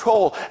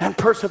self-control and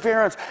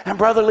perseverance and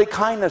brotherly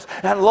kindness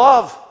and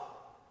love.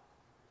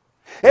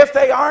 If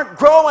they aren't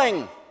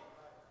growing,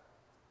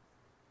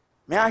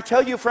 may I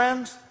tell you,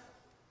 friends,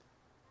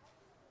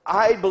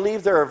 I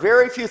believe there are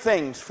very few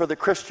things for the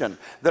Christian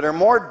that are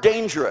more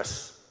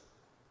dangerous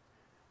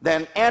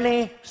than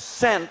any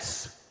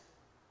sense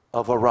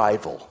of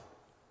arrival.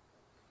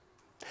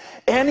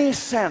 Any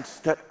sense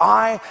that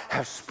I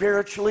have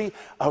spiritually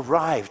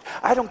arrived.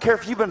 I don't care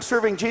if you've been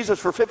serving Jesus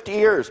for 50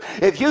 years.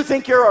 If you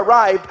think you're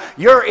arrived,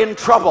 you're in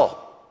trouble.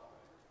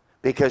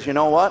 Because you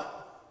know what?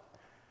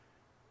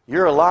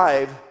 You're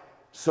alive,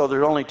 so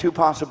there are only two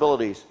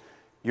possibilities.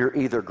 You're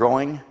either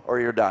growing or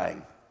you're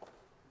dying.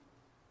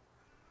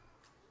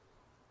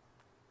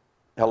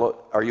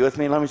 Hello, are you with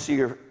me? Let me see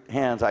your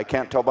hands. I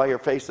can't tell by your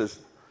faces.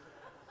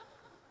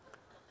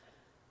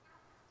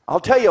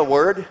 I'll tell you a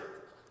word.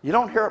 You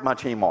don't hear it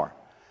much anymore.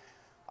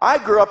 I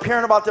grew up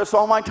hearing about this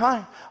all my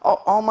time,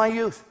 all my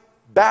youth.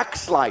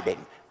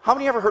 Backsliding. How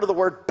many ever heard of the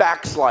word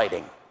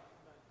backsliding?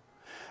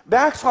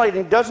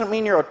 Backsliding doesn't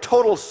mean you're a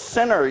total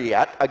sinner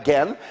yet.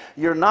 Again,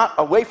 you're not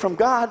away from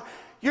God.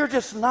 You're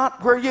just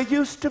not where you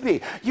used to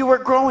be. You were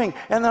growing,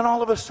 and then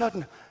all of a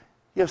sudden,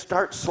 you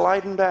start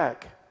sliding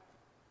back.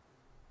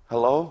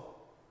 Hello?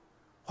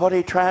 What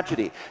a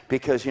tragedy.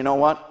 Because you know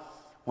what?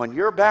 When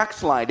you're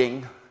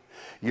backsliding,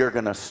 you're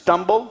going to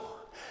stumble,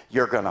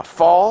 you're going to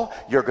fall,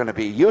 you're going to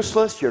be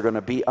useless, you're going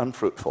to be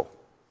unfruitful.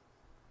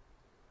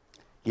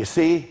 You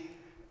see,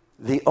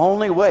 the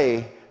only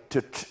way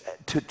to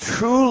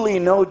truly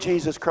know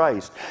Jesus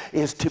Christ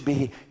is to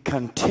be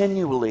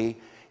continually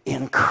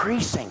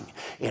increasing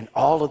in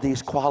all of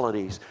these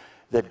qualities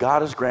that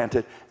God has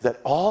granted that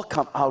all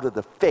come out of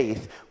the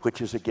faith, which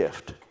is a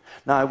gift.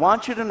 Now, I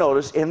want you to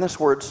notice in this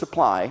word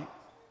supply,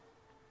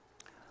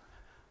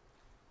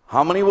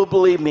 how many will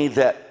believe me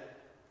that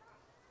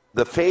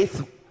the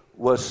faith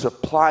was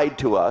supplied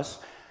to us,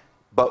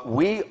 but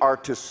we are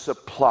to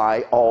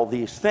supply all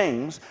these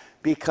things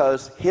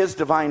because His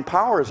divine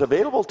power is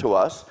available to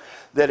us,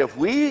 that if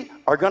we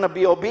are going to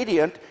be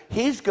obedient,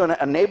 He's going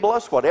to enable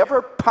us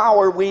whatever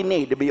power we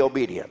need to be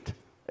obedient.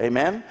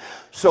 Amen?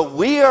 So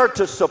we are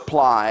to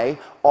supply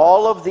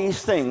all of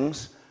these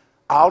things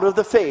out of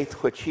the faith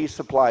which He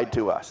supplied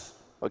to us.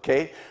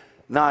 Okay?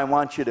 Now I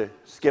want you to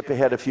skip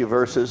ahead a few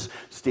verses,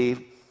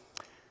 Steve.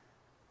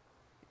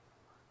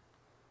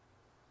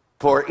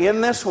 For in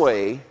this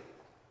way,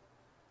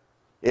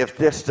 if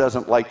this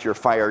doesn't light your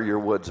fire, your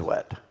wood's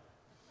wet.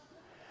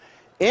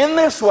 In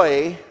this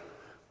way,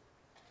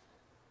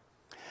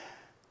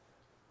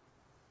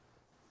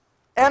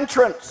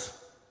 entrance.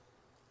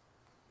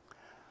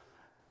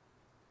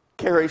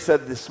 Carrie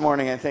said this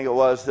morning, I think it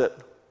was, that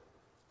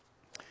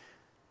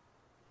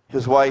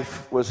his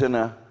wife was in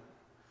a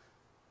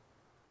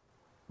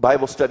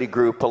Bible study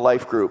group, a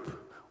life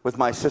group, with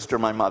my sister,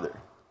 my mother.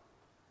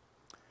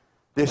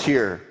 This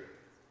year,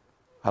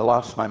 I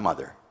lost my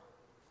mother.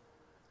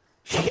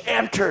 She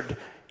entered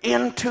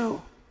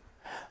into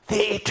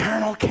the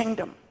eternal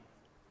kingdom.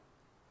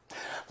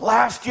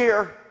 Last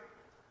year,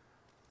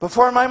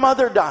 before my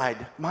mother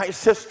died, my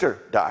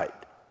sister died.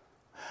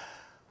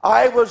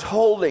 I was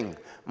holding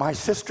my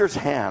sister's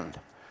hand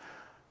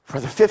for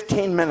the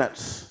 15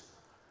 minutes.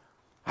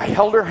 I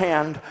held her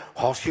hand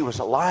while she was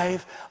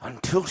alive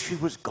until she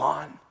was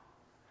gone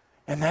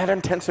in that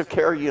intensive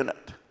care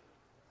unit.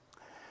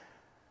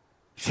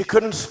 She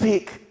couldn't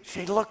speak.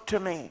 She looked to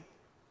me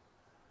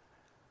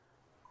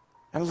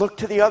and looked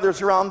to the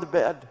others around the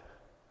bed.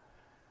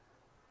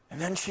 And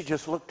then she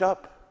just looked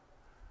up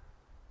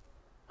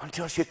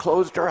until she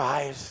closed her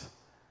eyes,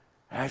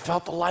 and I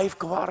felt the life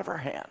go out of her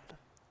hand.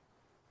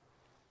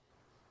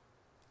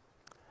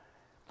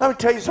 Let me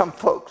tell you something,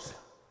 folks.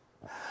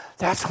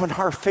 That's when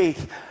our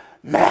faith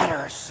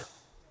matters.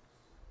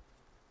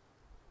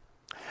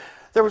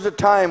 There was a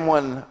time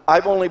when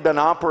I've only been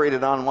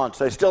operated on once.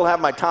 I still have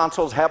my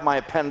tonsils, have my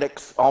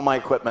appendix, all my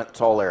equipment,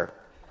 it's all there.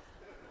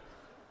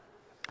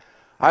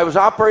 I was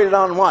operated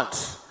on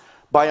once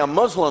by a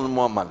Muslim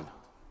woman.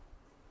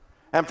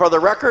 And for the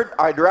record,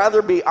 I'd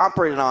rather be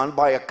operated on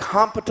by a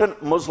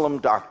competent Muslim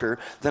doctor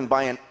than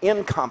by an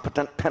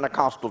incompetent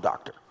Pentecostal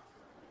doctor.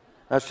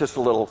 That's just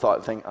a little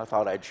thing I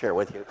thought I'd share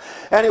with you.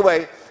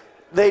 Anyway,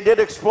 they did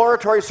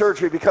exploratory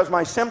surgery because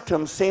my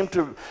symptoms seemed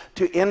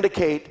to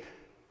indicate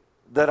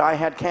that I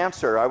had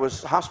cancer. I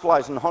was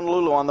hospitalized in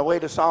Honolulu on the way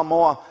to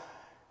Samoa,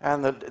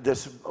 and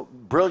this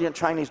brilliant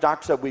Chinese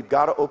doctor said, we've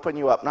got to open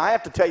you up. Now, I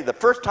have to tell you, the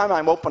first time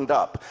I'm opened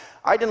up,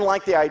 I didn't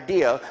like the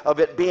idea of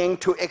it being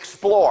to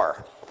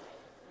explore.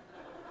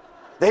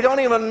 They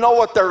don't even know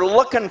what they're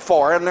looking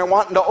for, and they're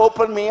wanting to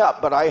open me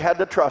up, but I had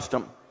to trust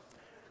them.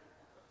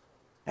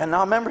 And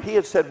now remember, he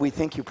had said, we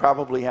think you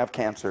probably have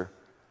cancer.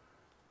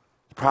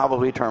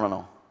 Probably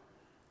terminal.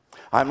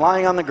 I'm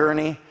lying on the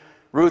gurney.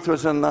 Ruth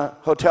was in the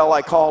hotel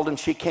I called, and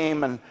she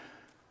came and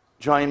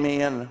joined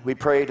me, and we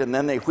prayed, and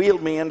then they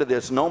wheeled me into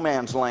this no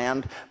man's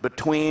land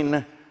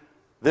between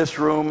this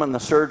room and the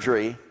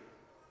surgery,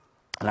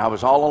 and I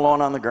was all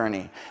alone on the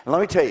gurney. And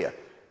let me tell you,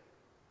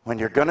 when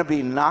you're going to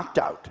be knocked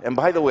out. And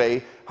by the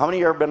way, how many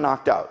of you have been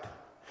knocked out?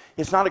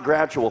 It's not a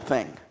gradual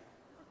thing.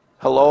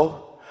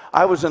 Hello?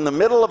 I was in the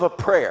middle of a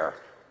prayer.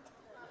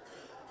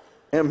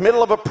 In the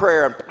middle of a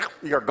prayer,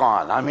 and you're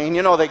gone. I mean,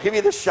 you know, they give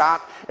you the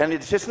shot, and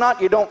it's just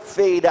not, you don't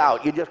fade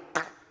out. You just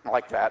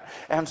like that.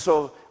 And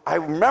so I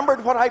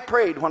remembered what I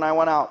prayed when I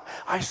went out.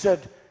 I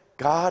said,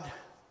 God,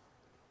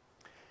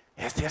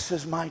 if this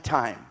is my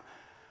time,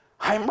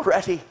 I'm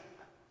ready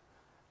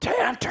to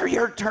enter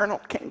your eternal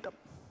kingdom.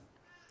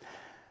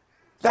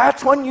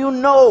 That's when you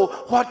know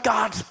what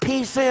God's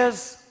peace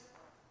is.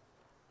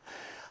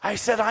 I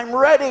said, I'm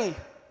ready.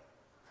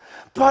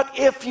 But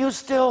if you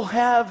still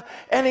have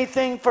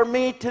anything for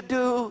me to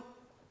do,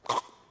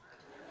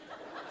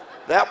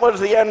 that was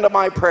the end of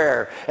my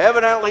prayer.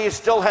 Evidently, he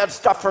still had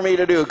stuff for me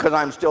to do because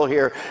I'm still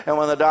here. And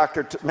when the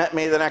doctor met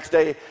me the next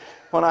day,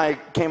 when I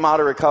came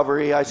out of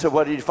recovery, I said,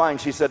 what did you find?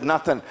 She said,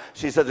 nothing.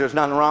 She said, there's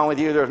nothing wrong with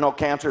you. There's no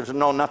cancer. There's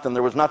no nothing.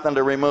 There was nothing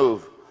to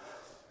remove.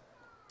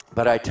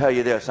 But I tell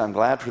you this, I'm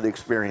glad for the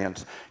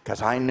experience,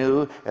 because I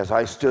knew as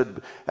I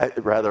stood,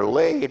 rather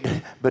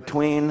laid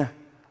between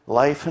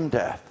life and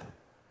death.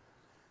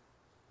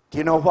 Do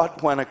you know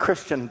what? When a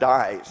Christian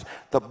dies,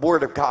 the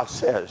Word of God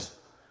says,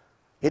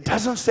 it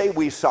doesn't say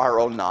we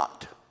sorrow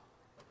not.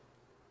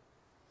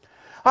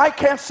 I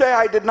can't say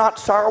I did not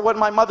sorrow when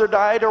my mother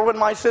died or when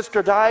my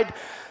sister died.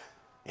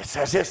 It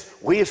says this,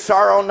 we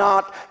sorrow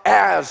not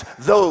as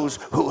those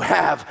who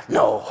have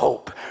no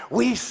hope.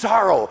 We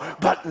sorrow,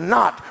 but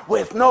not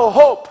with no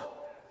hope.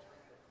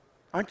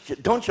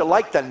 Don't you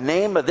like the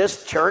name of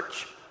this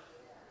church?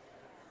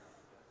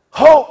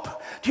 Hope.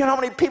 Do you know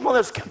how many people in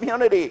this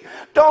community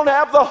don't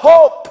have the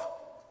hope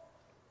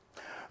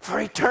for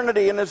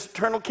eternity in his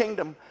eternal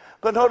kingdom?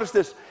 But notice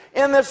this,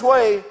 in this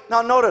way,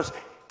 now notice,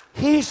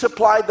 he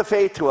supplied the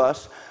faith to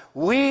us.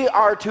 We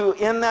are to,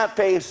 in that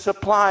faith,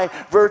 supply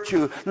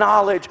virtue,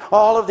 knowledge,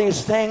 all of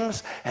these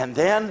things. And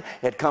then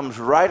it comes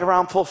right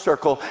around full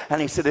circle. And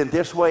he said, in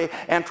this way,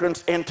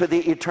 entrance into the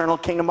eternal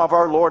kingdom of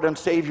our Lord and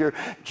Savior,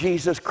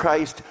 Jesus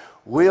Christ,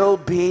 will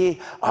be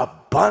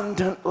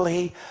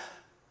abundantly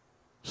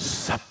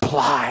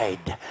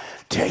supplied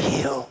to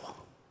you.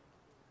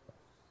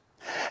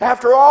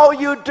 After all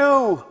you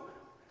do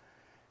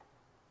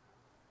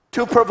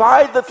to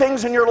provide the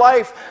things in your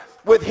life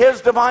with his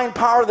divine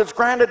power that's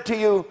granted to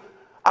you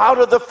out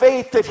of the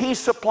faith that he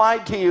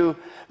supplied to you,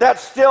 that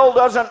still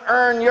doesn't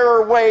earn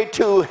your way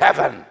to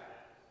heaven.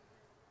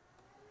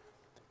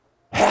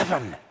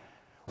 Heaven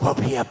will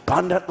be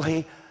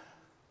abundantly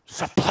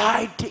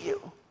supplied to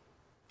you.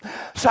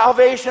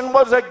 Salvation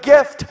was a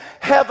gift.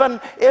 Heaven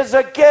is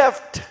a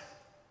gift.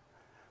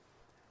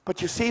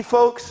 But you see,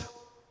 folks,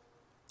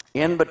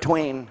 in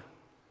between,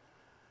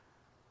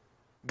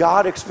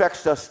 God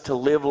expects us to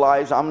live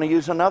lives. I'm going to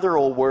use another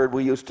old word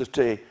we used to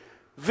say,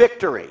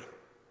 victory.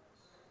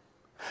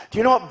 Do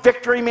you know what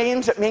victory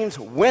means? It means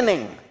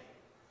winning.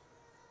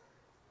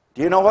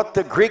 Do you know what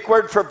the Greek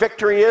word for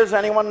victory is?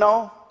 Anyone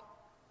know?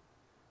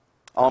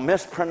 I'll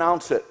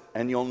mispronounce it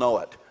and you'll know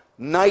it.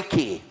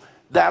 Nike.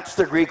 That's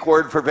the Greek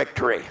word for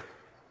victory.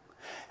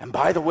 And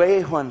by the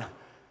way, when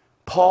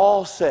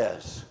Paul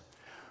says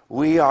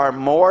we are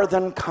more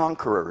than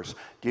conquerors,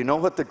 do you know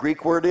what the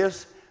Greek word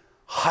is?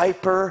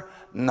 Hyper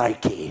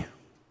Nike.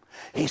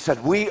 He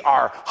said, we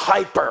are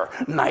hyper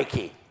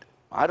Nike.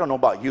 I don't know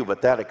about you,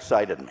 but that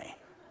excited me.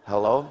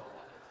 Hello?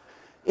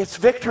 It's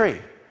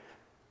victory.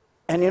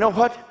 And you know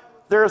what?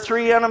 There are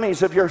three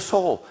enemies of your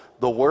soul: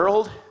 the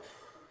world,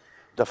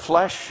 the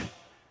flesh,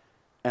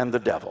 and the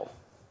devil.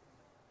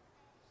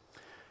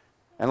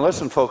 And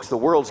listen, folks, the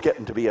world's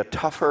getting to be a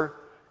tougher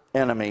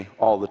enemy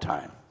all the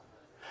time.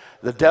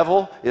 The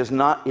devil is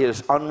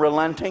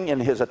unrelenting in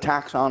his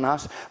attacks on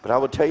us, but I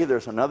will tell you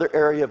there's another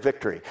area of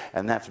victory,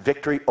 and that's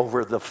victory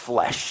over the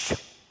flesh.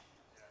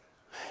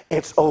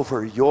 It's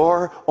over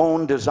your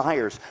own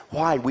desires.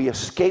 Why? We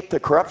escape the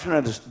corruption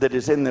that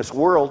is in this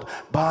world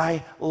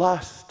by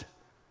lust.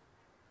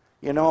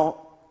 You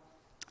know,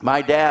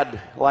 my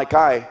dad, like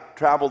I,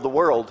 traveled the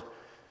world.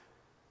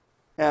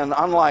 And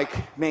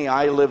unlike me,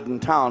 I lived in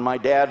town. My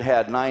dad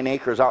had 9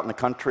 acres out in the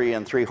country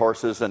and 3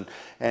 horses,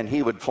 and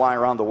he would fly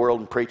around the world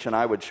and preach, and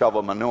I would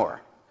shovel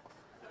manure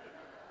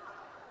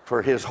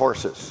for his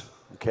horses,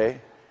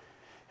 okay?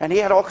 And he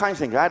had all kinds of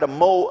things. I had to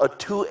mow a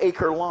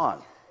 2-acre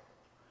lawn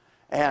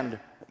and,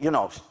 you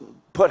know,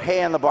 put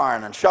hay in the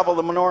barn and shovel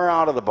the manure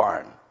out of the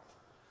barn.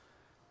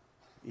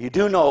 You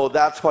do know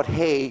that's what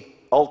hay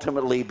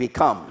ultimately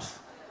becomes.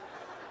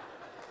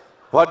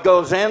 What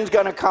goes in is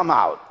going to come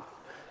out.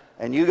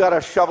 And you got to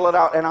shovel it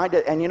out. And I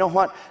did. And you know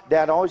what?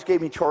 Dad always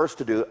gave me chores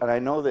to do. And I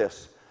know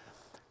this,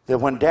 that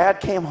when Dad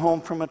came home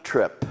from a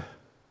trip,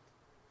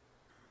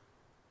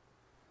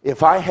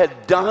 if I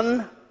had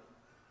done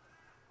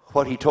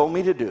what he told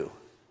me to do,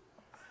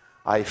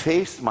 I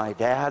faced my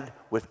dad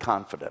with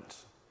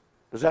confidence.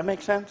 Does that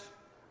make sense?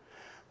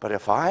 But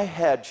if I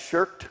had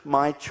shirked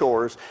my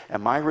chores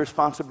and my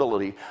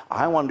responsibility,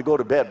 I wanted to go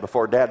to bed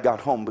before Dad got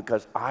home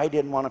because I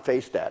didn't want to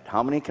face Dad.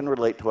 How many can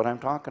relate to what I'm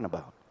talking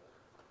about?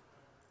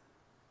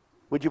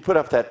 Would you put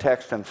up that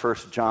text in 1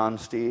 John,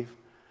 Steve?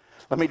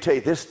 Let me tell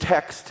you, this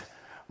text,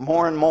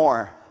 more and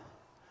more,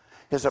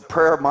 is a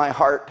prayer of my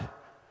heart,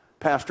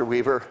 Pastor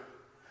Weaver.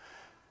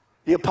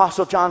 The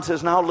Apostle John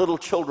says, now little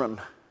children,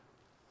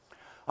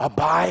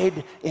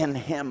 abide in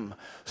him,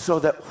 so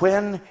that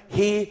when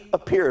he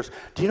appears.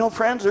 Do you know,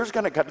 friends, there's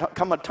going to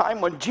come a time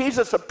when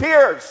Jesus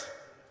appears.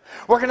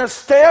 We're going to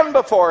stand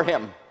before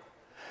him,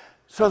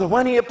 so that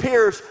when he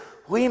appears,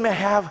 we may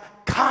have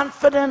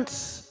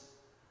confidence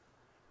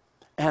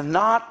and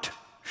not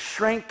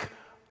shrink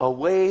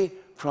away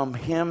from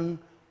him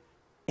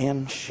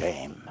in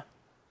shame.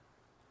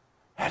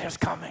 That is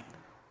coming.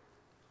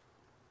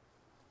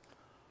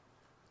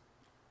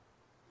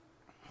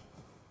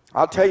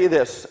 I'll tell you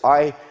this,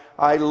 I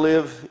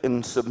live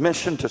in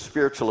submission to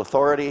spiritual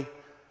authority.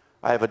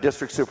 I have a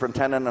district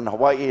superintendent in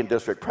Hawaii and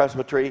district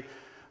presbytery.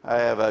 I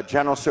have a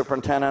general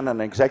superintendent and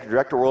executive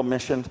director of world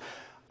missions.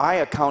 I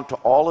account to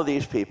all of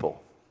these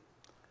people.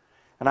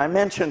 And I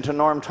mentioned to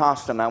Norm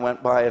Toston, I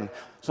went by and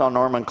saw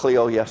Norm and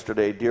Cleo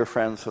yesterday, dear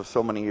friends of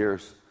so many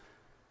years.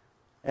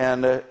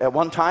 And at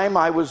one time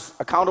I was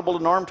accountable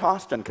to Norm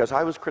Toston because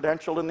I was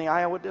credentialed in the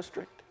Iowa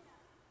district.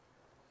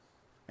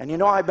 And you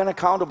know, I've been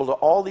accountable to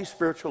all these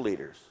spiritual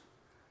leaders.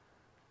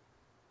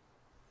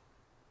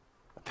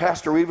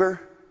 Pastor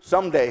Weaver,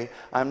 someday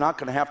I'm not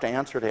going to have to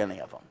answer to any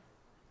of them.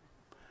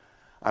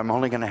 I'm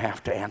only going to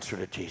have to answer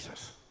to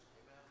Jesus.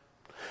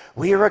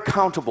 We are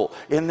accountable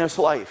in this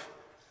life.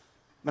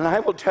 And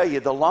I will tell you,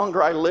 the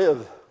longer I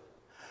live,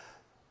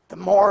 the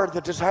more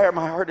the desire of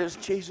my heart is,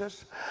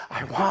 Jesus,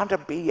 I want to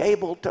be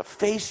able to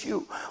face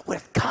you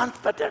with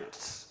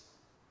confidence.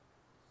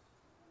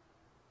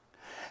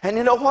 And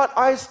you know what?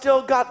 I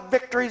still got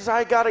victories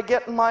I got to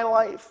get in my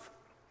life.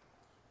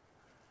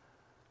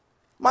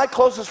 My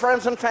closest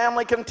friends and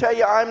family can tell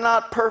you I'm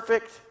not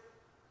perfect.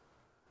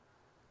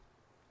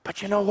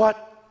 But you know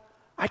what?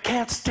 I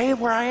can't stay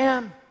where I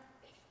am.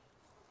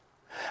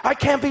 I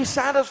can't be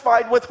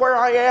satisfied with where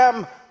I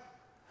am.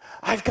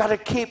 I've got to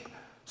keep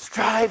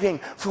striving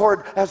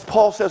for, as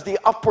Paul says, the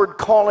upward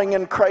calling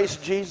in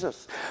Christ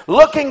Jesus.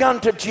 Looking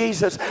unto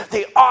Jesus,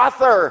 the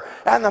author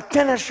and the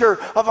finisher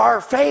of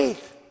our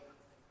faith.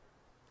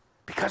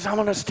 Because I'm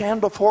going to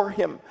stand before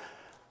him.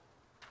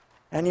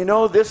 And you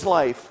know, this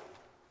life,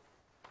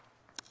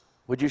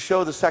 would you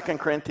show the 2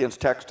 Corinthians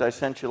text I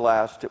sent you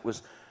last? It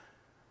was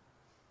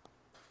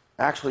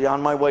actually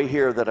on my way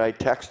here that I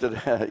texted,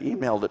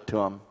 emailed it to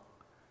him.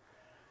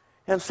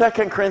 In 2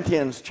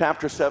 Corinthians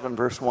chapter 7,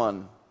 verse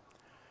 1,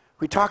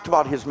 we talked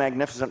about his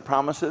magnificent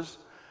promises.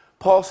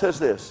 Paul says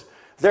this,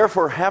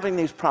 therefore, having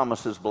these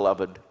promises,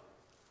 beloved,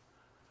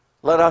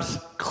 let us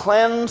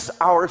cleanse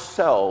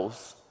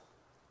ourselves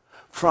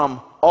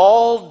from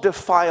all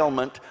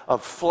defilement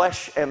of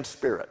flesh and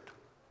spirit.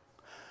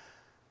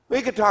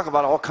 We could talk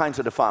about all kinds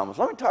of defilements.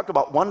 Let me talk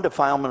about one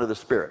defilement of the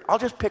spirit. I'll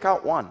just pick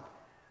out one.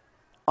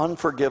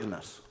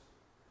 Unforgiveness.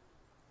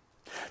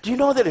 Do you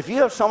know that if you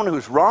have someone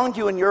who's wronged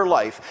you in your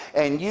life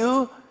and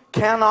you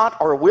cannot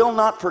or will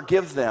not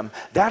forgive them,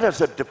 that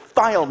is a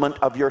defilement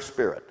of your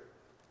spirit.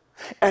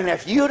 And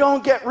if you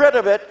don't get rid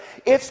of it,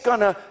 it's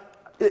gonna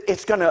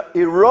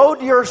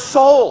erode your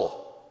soul.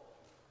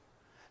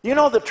 You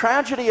know, the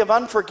tragedy of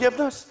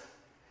unforgiveness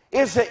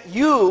is that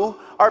you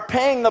are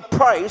paying the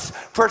price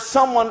for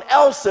someone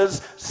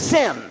else's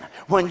sin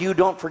when you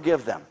don't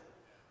forgive them.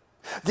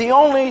 The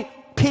only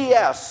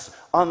P.S.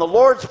 on the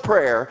Lord's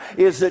Prayer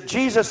is that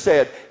Jesus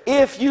said,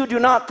 if you do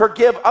not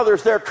forgive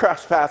others their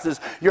trespasses,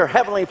 your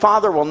heavenly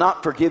Father will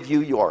not forgive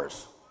you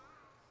yours.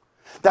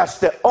 That's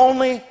the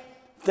only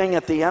thing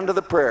at the end of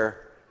the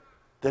prayer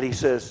that he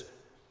says.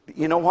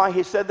 You know why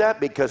he said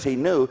that? Because he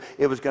knew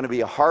it was going to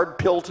be a hard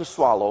pill to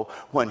swallow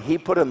when he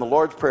put in the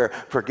Lord's Prayer,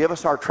 forgive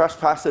us our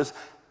trespasses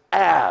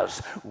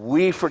as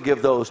we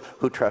forgive those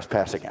who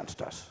trespass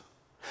against us.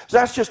 So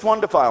that's just one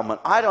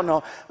defilement. I don't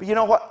know. But you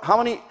know what? How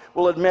many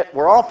will admit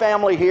we're all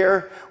family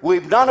here?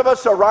 None of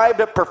us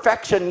arrived at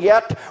perfection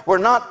yet. We're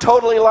not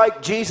totally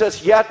like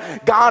Jesus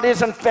yet. God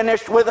isn't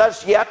finished with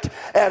us yet.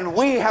 And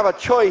we have a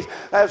choice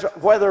as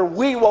whether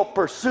we will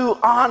pursue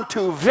on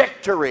to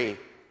victory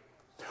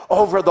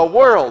over the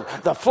world,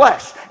 the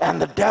flesh,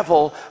 and the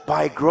devil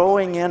by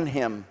growing in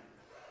him.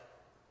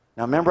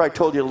 Now remember I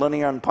told you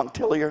linear and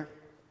punctiliar?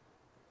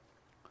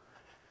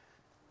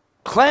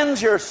 Cleanse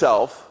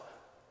yourself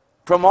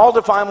from all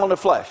defilement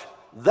of flesh.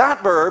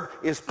 That verb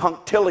is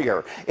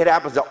punctiliar. It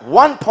happens at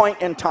one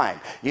point in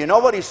time. You know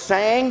what he's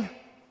saying?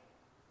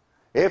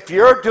 If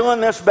you're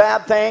doing this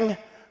bad thing,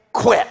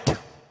 quit.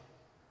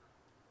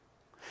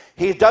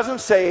 He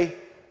doesn't say,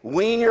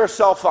 wean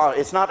yourself out.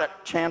 It's not a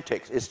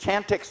Chantix. Is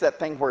Chantix that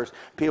thing where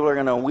people are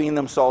going to wean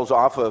themselves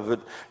off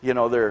of, you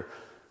know, their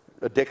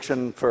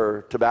addiction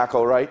for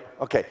tobacco, right?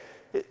 Okay.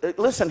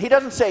 Listen, he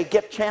doesn't say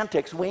get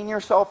Chantix. Wean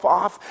yourself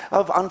off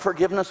of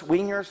unforgiveness.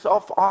 Wean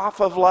yourself off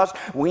of lust.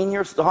 Wean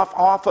yourself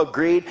off of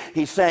greed.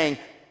 He's saying,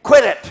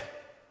 quit it.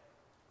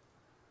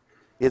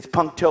 It's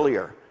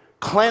punctiliar.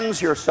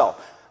 Cleanse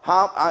yourself.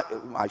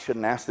 I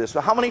shouldn't ask this.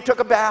 How many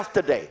took a bath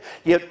today?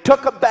 You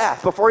took a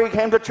bath before you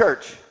came to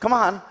church. Come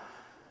on.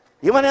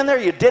 You went in there,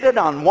 you did it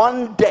on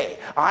one day.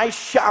 I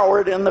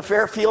showered in the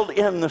Fairfield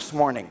Inn this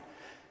morning.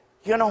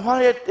 You know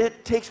what?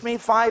 It takes me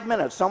 5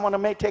 minutes. Someone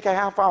may take a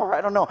half hour.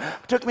 I don't know.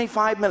 It took me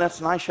 5 minutes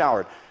and I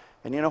showered.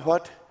 And you know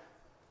what?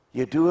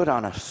 You do it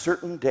on a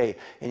certain day.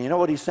 And you know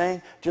what he's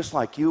saying? Just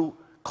like you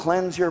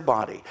cleanse your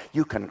body,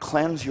 you can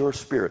cleanse your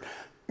spirit,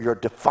 your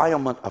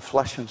defilement of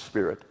flesh and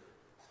spirit.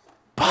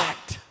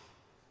 But,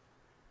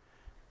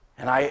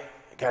 and I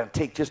got to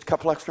take just a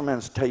couple extra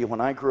minutes to tell you,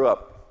 when I grew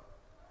up,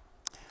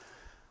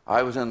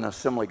 I was in the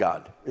Assembly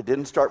God. It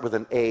didn't start with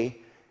an A,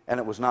 and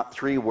it was not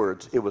 3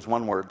 words. It was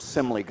 1 word,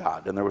 Assembly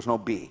God, and there was no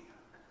B.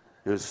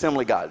 It was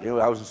Assembly God. You know,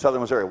 I was in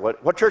Southern Missouri.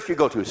 What church do you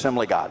go to?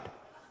 Assembly God.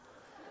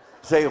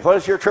 Say, what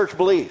does your church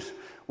believe?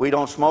 We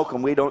don't smoke,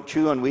 and we don't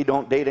chew, and we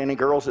don't date any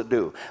girls that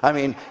do. I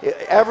mean,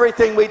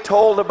 everything we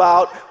told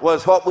about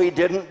was what we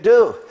didn't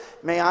do.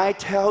 May I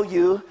tell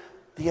you,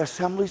 the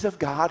Assemblies of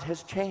God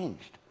has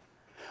changed.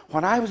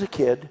 When I was a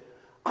kid,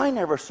 I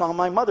never saw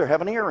my mother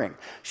have an earring.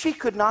 She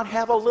could not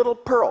have a little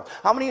pearl.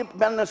 How many have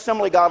been in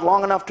Assembly God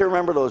long enough to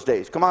remember those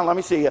days? Come on, let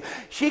me see you.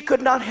 She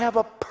could not have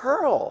a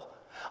pearl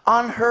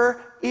on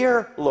her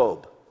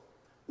earlobe.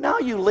 Now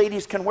you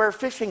ladies can wear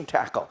fishing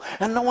tackle,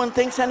 and no one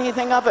thinks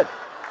anything of it.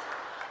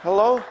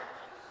 Hello?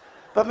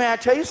 But may I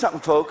tell you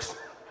something, folks?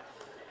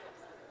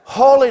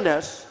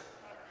 Holiness,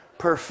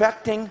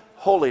 perfecting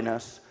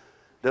holiness,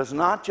 does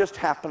not just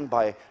happen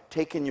by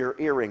taking your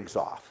earrings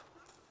off.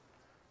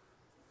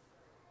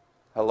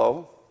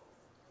 Hello?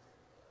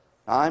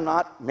 I'm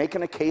not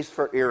making a case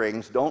for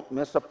earrings. Don't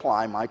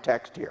misapply my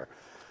text here.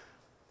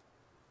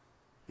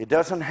 It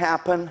doesn't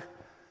happen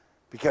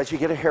because you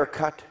get a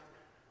haircut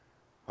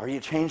or you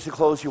change the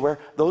clothes you wear.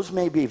 Those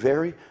may be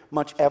very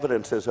much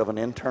evidences of an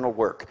internal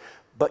work.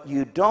 But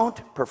you don't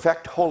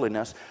perfect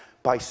holiness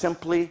by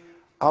simply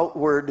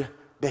outward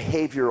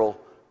behavioral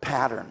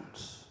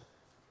patterns.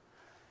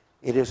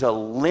 It is a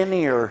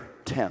linear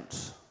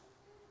tense.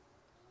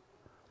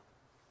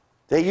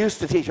 They used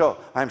to teach, oh,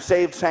 I'm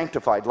saved,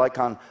 sanctified, like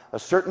on a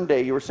certain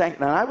day you were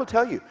sanctified. And I will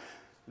tell you,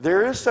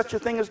 there is such a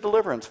thing as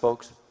deliverance,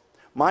 folks.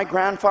 My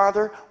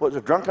grandfather was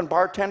a drunken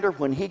bartender.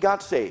 When he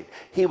got saved,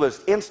 he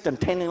was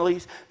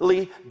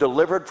instantaneously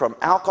delivered from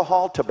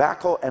alcohol,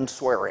 tobacco, and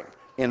swearing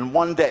in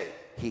one day.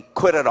 He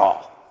quit it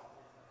all.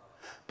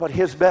 But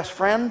his best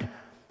friend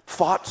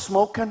fought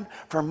smoking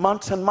for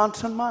months and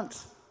months and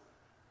months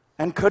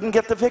and couldn't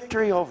get the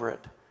victory over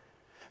it.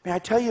 May I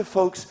tell you,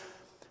 folks,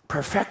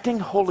 perfecting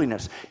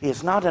holiness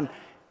is not an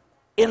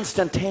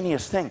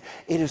instantaneous thing.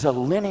 It is a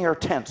linear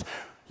tense.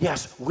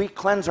 Yes, we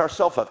cleanse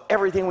ourselves of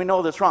everything we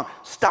know that's wrong.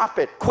 Stop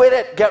it, quit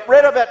it, get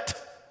rid of it.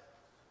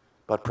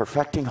 But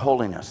perfecting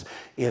holiness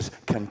is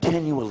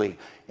continually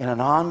in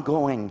an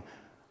ongoing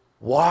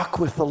walk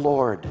with the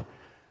Lord,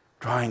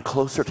 drawing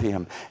closer to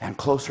Him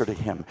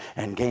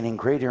and gaining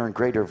greater and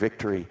greater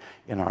victory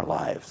in our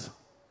lives.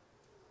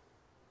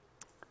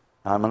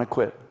 Now, I'm going to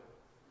quit,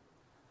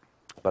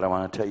 but I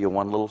want to tell you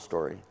one little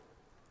story.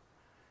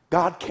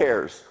 God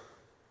cares.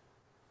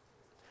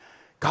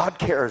 God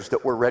cares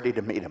that we're ready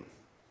to meet Him.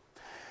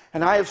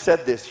 And I have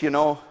said this, you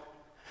know,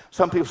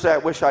 some people say, I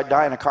wish I'd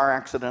die in a car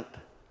accident.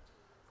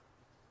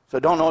 So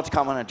don't know what's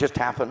coming, it just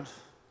happens.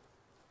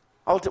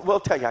 We'll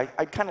tell you,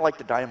 I'd kind of like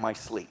to die in my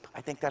sleep. I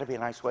think that'd be a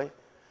nice way.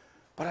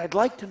 But I'd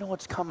like to know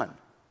what's coming.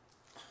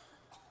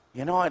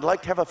 You know, I'd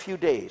like to have a few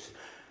days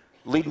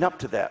leading up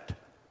to that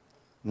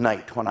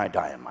night when I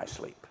die in my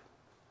sleep.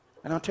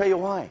 And I'll tell you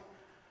why.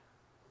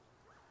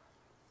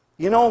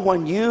 You know,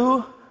 when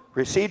you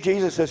receive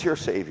Jesus as your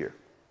Savior,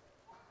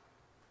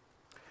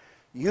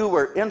 you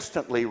were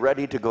instantly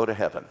ready to go to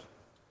heaven.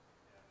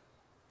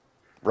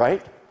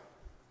 Right?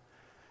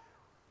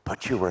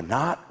 But you were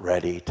not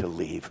ready to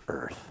leave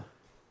earth.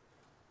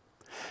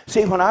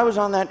 See, when I was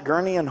on that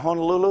gurney in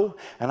Honolulu,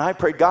 and I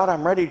prayed, God,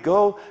 I'm ready to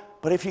go,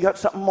 but if you got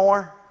something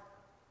more,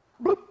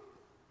 bloop.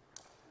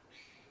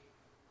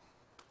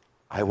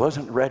 I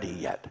wasn't ready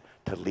yet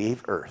to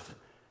leave earth,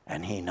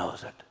 and He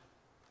knows it.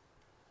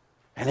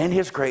 And in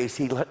His grace,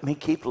 He let me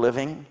keep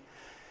living.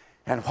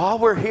 And while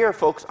we're here,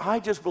 folks, I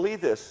just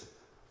believe this.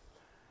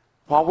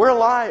 While we're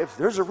alive,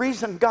 there's a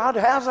reason God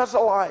has us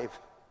alive.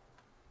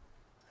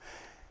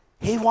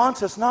 He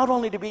wants us not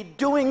only to be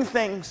doing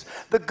things,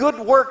 the good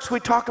works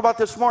we talked about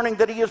this morning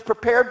that He has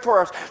prepared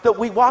for us, that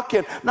we walk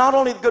in, not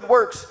only the good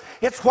works,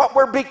 it's what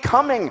we're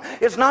becoming.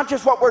 It's not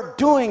just what we're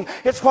doing,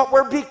 it's what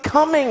we're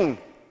becoming.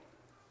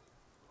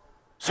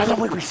 So that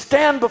when we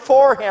stand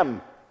before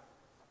Him,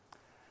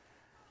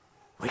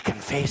 we can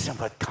face Him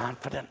with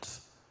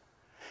confidence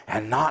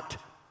and not,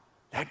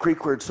 that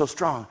Greek word so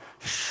strong,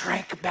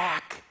 shrink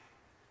back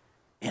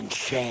in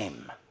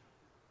shame.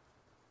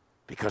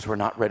 Because we're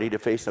not ready to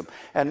face Him.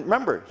 And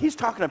remember, He's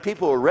talking to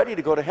people who are ready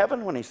to go to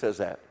heaven when He says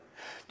that.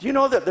 Do you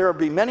know that there will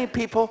be many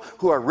people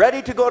who are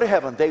ready to go to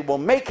heaven? They will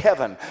make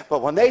heaven,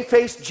 but when they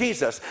face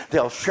Jesus,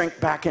 they'll shrink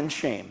back in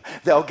shame.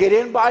 They'll get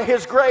in by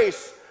His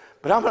grace.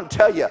 But I'm going to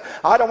tell you,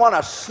 I don't want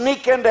to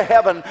sneak into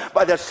heaven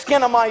by the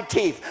skin of my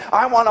teeth.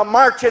 I want to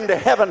march into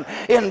heaven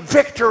in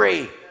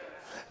victory.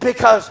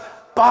 Because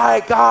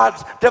by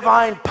God's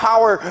divine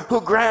power,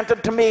 who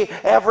granted to me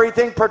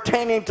everything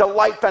pertaining to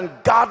life and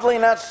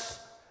godliness,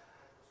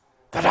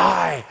 that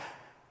I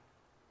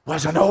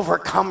was an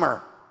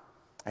overcomer.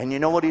 And you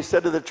know what he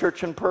said to the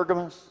church in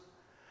Pergamos?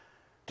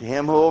 To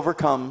him who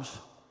overcomes,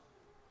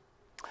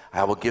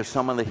 I will give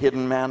some of the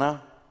hidden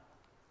manna,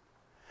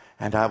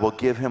 and I will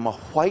give him a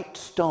white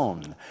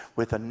stone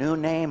with a new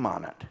name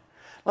on it.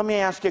 Let me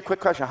ask you a quick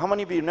question. How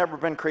many of you have never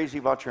been crazy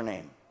about your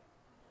name?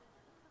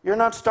 You're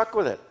not stuck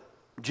with it.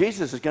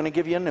 Jesus is going to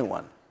give you a new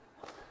one.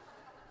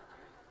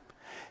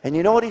 And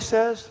you know what he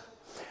says?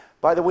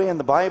 By the way, in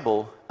the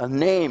Bible, a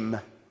name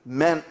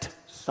meant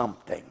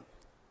something.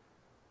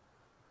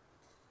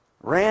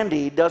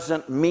 Randy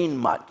doesn't mean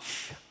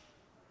much,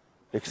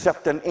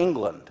 except in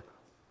England.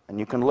 And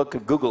you can look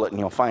at Google it and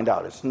you'll find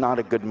out it's not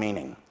a good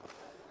meaning.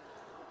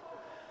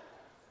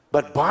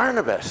 But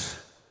Barnabas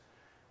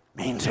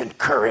means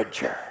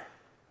encourager.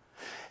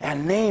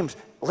 And names,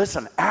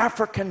 listen,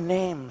 African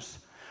names.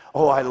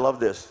 Oh, I love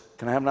this.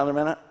 Can I have another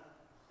minute?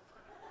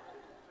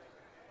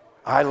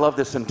 I love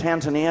this. In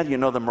Tanzania, you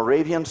know, the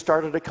Moravians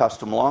started a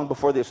custom long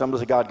before the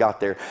Assemblies of God got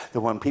there, that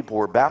when people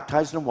were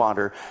baptized in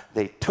water,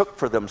 they took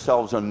for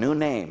themselves a new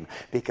name,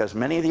 because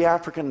many of the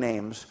African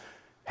names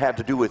had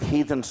to do with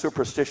heathen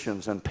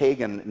superstitions and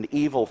pagan and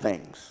evil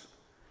things.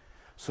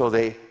 So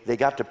they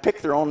got to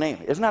pick their own name.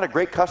 Isn't that a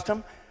great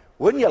custom?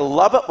 Wouldn't you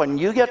love it when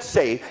you get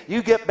saved,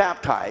 you get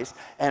baptized,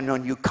 and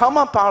when you come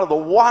up out of the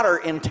water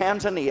in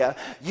Tanzania,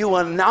 you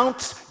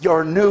announce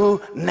your new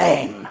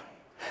name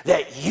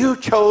that you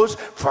chose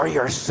for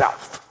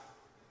yourself.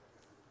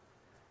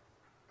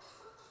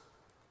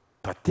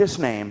 But this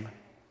name,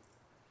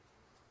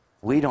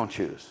 we don't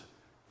choose.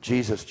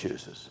 Jesus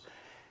chooses.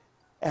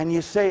 And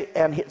you say,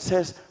 and it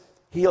says,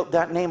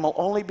 that name will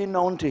only be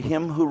known to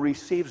him who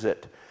receives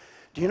it.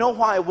 Do you know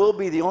why we'll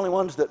be the only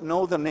ones that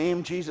know the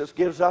name Jesus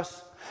gives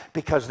us?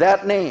 Because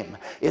that name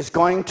is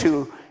going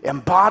to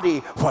embody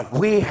what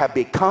we have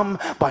become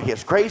by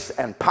his grace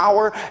and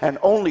power, and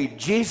only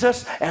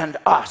Jesus and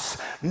us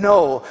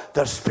know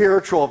the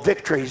spiritual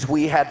victories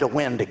we had to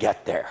win to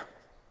get there.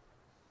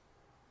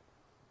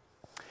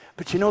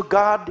 But you know,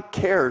 God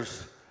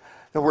cares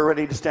that we're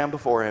ready to stand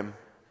before him.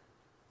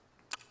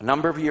 A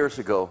number of years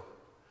ago,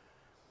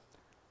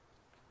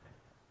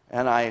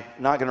 and I'm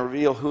not going to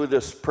reveal who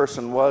this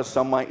person was,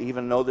 some might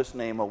even know this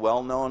name, a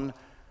well-known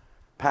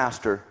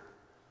pastor.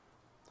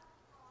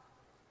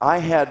 I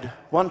had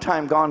one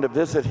time gone to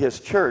visit his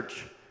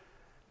church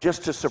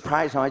just to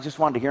surprise him. I just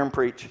wanted to hear him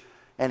preach,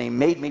 and he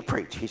made me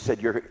preach. He said,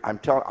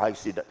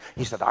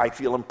 he said, I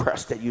feel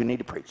impressed that you need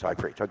to preach. So I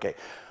preached. Okay.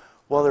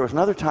 Well, there was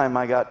another time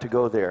I got to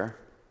go there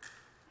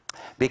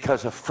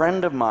because a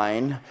friend of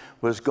mine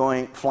was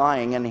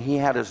flying, and he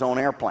had his own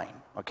airplane.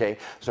 Okay,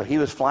 so he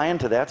was flying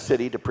to that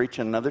city to preach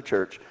in another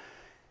church,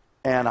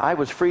 and I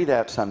was free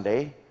that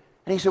Sunday,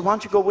 and he said, why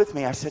don't you go with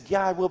me? I said,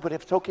 yeah, I will, but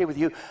if it's okay with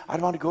you, I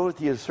don't want to go with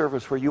you to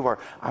service where you are.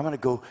 I want to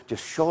go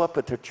just show up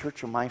at the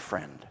church of my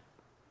friend.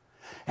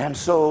 And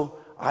so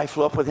I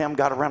flew up with him,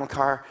 got a rental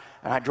car,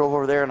 and I drove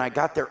over there, and I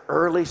got there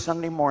early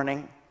Sunday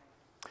morning,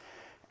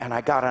 and I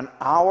got an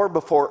hour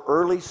before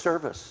early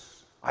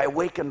service. I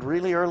awakened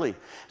really early,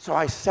 so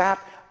I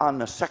sat on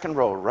the second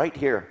row right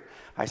here.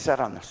 I sat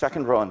on the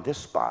second row in this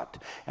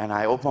spot, and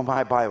I opened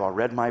my Bible. I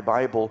read my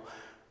Bible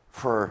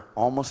for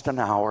almost an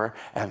hour,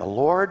 and the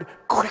Lord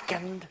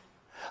quickened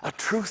a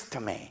truth to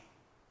me.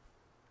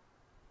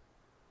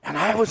 And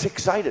I was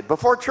excited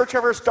before church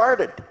ever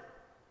started.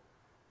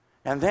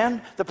 And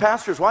then the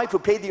pastor's wife, who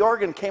played the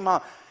organ, came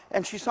out,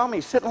 and she saw me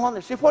sitting alone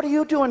there. She said, what are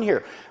you doing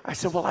here? I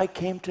said, well, I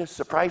came to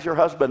surprise your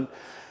husband.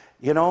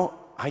 You know,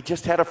 I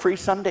just had a free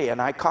Sunday, and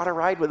I caught a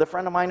ride with a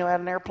friend of mine who had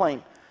an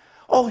airplane.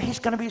 Oh, he's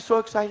going to be so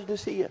excited to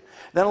see you.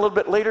 Then a little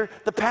bit later,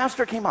 the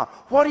pastor came out.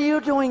 What are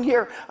you doing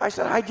here? I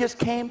said, I just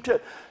came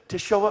to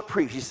show up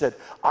preach. He said,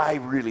 I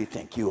really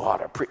think you ought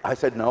to preach. I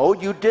said, no,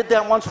 you did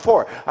that once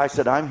before. I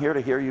said, I'm here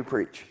to hear you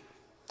preach.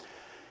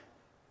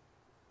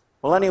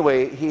 Well,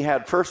 anyway, he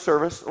had first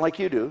service like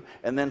you do,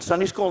 and then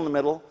Sunday school in the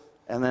middle,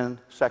 and then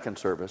second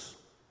service.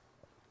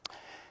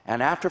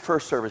 And after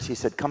first service, he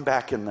said, come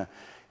back in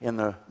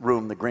the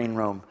room, the green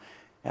room.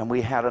 And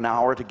we had an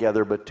hour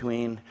together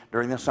during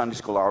the Sunday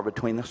school hour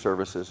between the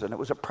services. And it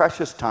was a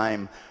precious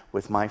time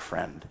with my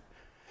friend.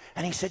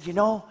 And he said, you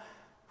know,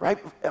 right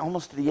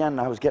almost to the end,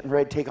 I was getting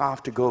ready to take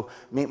off to go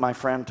meet my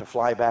friend to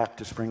fly back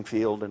to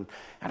Springfield. And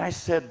I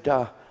said,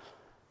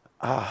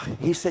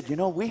 he said, you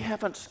know, we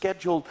haven't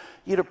scheduled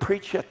you to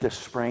preach yet this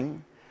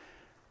spring.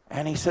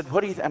 And he said, what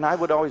do you and I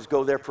would always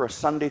go there for a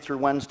Sunday through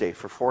Wednesday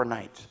for 4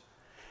 nights.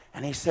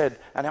 And he said,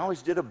 and I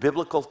always did a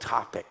biblical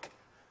topic,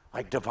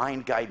 like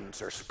divine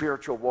guidance or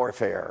spiritual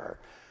warfare.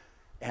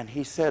 And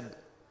he said,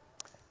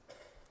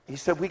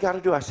 we got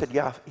to do it. I said,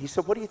 yeah. He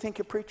said, what do you think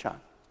you preach on?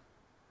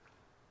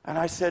 And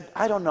I said,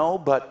 I don't know,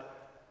 but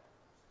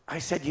I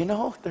said, you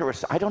know,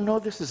 I don't know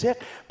this is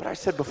it, but I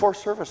said before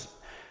service,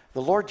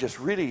 the Lord just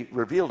really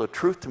revealed a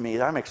truth to me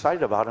that I'm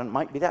excited about, and it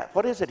might be that.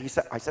 What is it?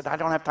 I said, I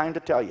don't have time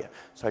to tell you.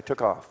 So I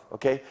took off,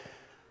 okay?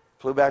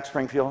 Flew back to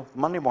Springfield.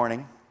 Monday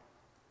morning,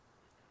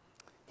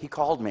 he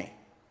called me.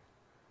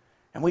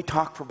 And we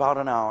talked for about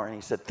an hour, and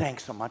he said,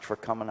 thanks so much for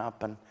coming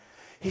up. And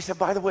he said,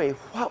 by the way,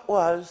 what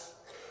was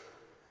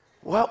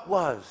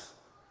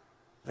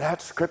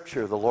that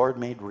scripture the Lord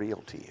made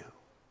real to you?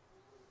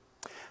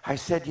 I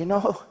said, I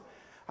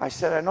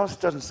know this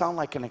doesn't sound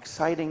like an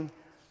exciting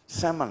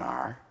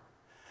seminar,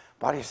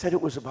 but I said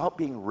it was about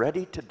being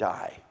ready to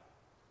die.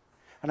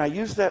 And I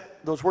used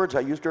those words I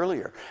used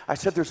earlier. I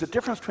said there's a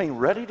difference between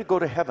ready to go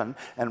to heaven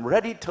and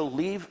ready to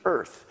leave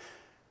earth,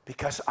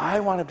 because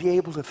I want to be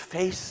able to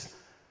face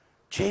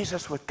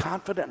Jesus with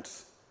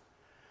confidence.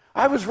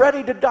 I was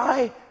ready to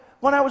die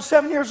when I was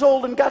 7 years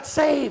old and got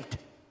saved.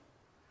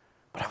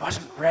 But I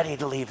wasn't ready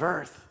to leave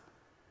earth.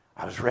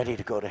 I was ready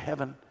to go to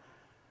heaven.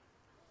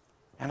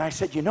 And I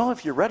said,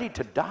 if you're ready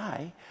to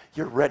die,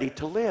 you're ready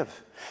to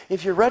live.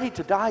 If you're ready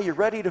to die, you're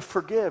ready to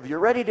forgive. You're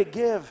ready to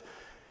give.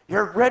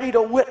 You're ready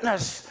to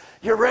witness.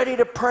 You're ready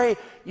to pray.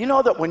 You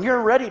know that when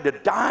you're ready to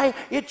die,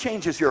 it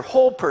changes your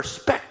whole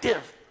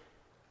perspective.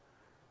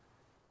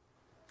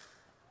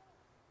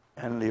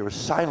 And there was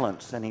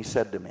silence, and he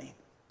said to me,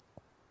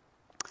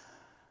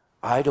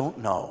 I don't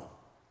know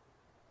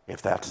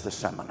if that's the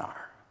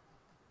seminar.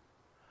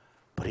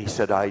 But he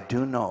said, I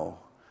do know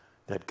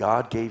that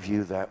God gave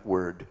you that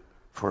word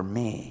for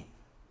me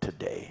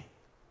today.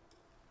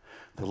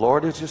 The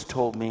Lord has just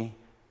told me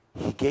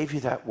he gave you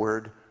that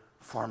word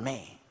for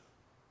me.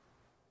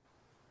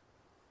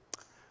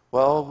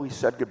 Well, we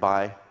said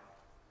goodbye.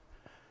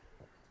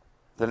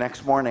 The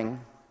next morning,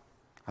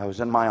 I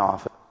was in my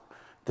office,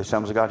 the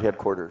Assemblies of God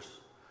headquarters.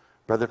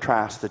 Brother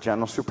Trask, the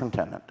general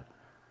superintendent,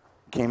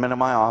 came into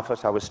my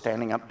office. I was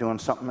standing up doing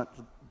something,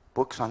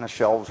 books on the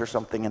shelves or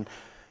something, and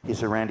he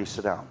said, Randy,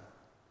 sit down.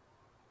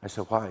 I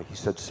said, why? He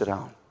said, sit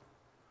down.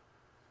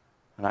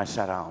 And I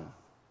sat down.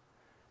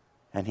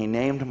 And he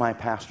named my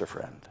pastor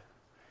friend.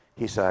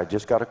 He said, I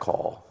just got a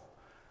call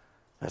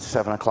at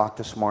 7 o'clock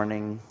this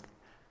morning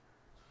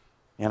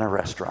in a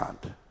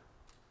restaurant.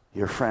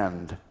 Your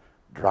friend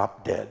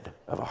dropped dead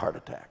of a heart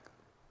attack.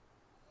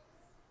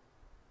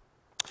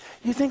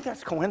 You think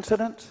that's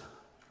coincidence,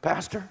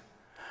 Pastor?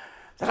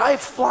 That I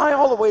fly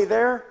all the way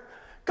there?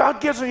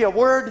 God gives me a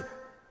word.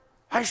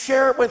 I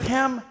share it with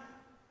him.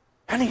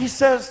 And he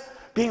says,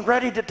 being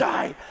ready to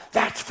die,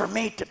 that's for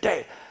me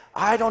today.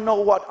 I don't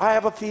know what, I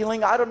have a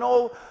feeling. I don't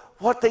know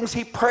what things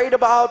he prayed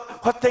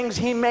about, what things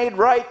he made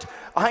right.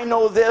 I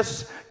know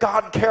this,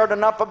 God cared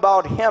enough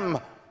about him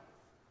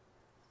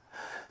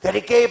that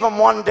he gave him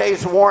one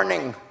day's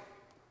warning.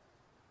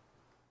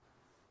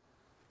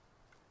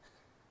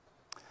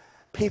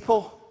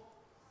 People,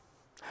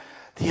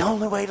 the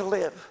only way to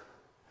live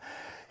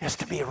is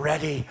to be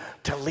ready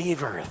to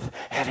leave earth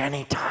at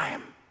any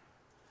time,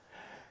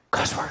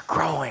 because we're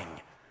growing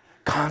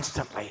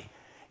constantly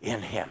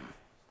in him.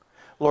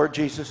 Lord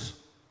Jesus,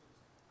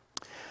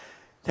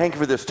 thank you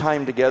for this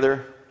time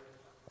together.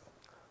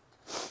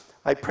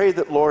 I pray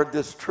that, Lord,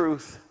 this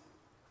truth,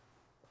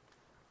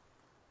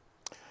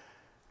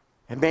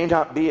 it may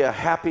not be a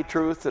happy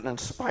truth, an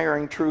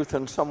inspiring truth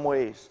in some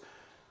ways,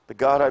 but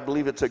God, I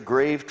believe it's a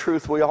grave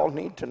truth we all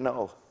need to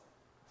know.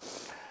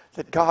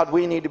 That, God,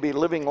 we need to be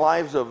living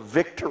lives of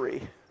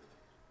victory.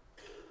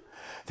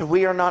 That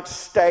we are not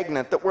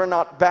stagnant, that we're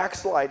not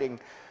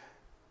backsliding.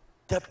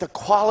 That the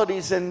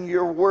qualities in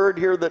your word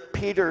here that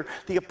Peter,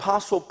 the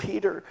Apostle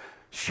Peter,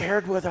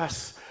 shared with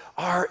us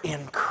are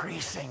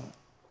increasing.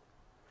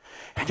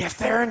 And if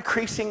they're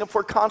increasing, if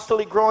we're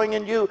constantly growing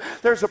in you,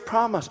 there's a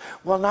promise.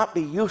 We'll not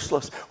be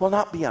useless, we'll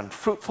not be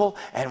unfruitful,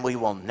 and we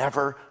will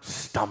never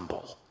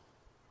stumble.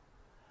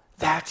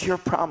 That's your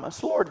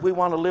promise. Lord, we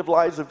want to live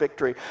lives of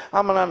victory.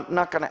 I'm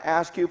not going to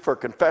ask you for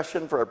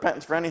confession, for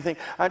repentance, for anything.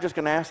 I'm just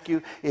going to ask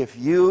you if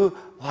you,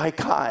 like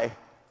I,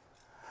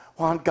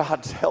 want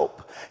God's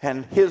help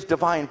and his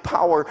divine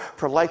power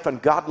for life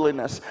and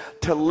godliness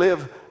to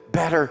live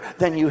better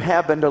than you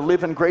have been, to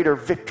live in greater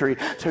victory,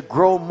 to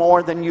grow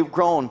more than you've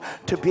grown,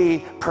 to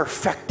be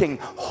perfecting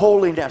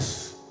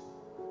holiness.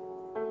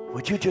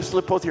 Would you just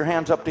lift both your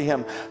hands up to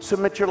him,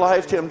 submit your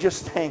lives to him,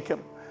 just thank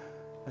him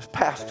as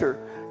Pastor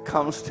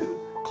comes to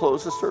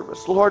close the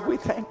service. Lord, we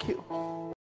thank you.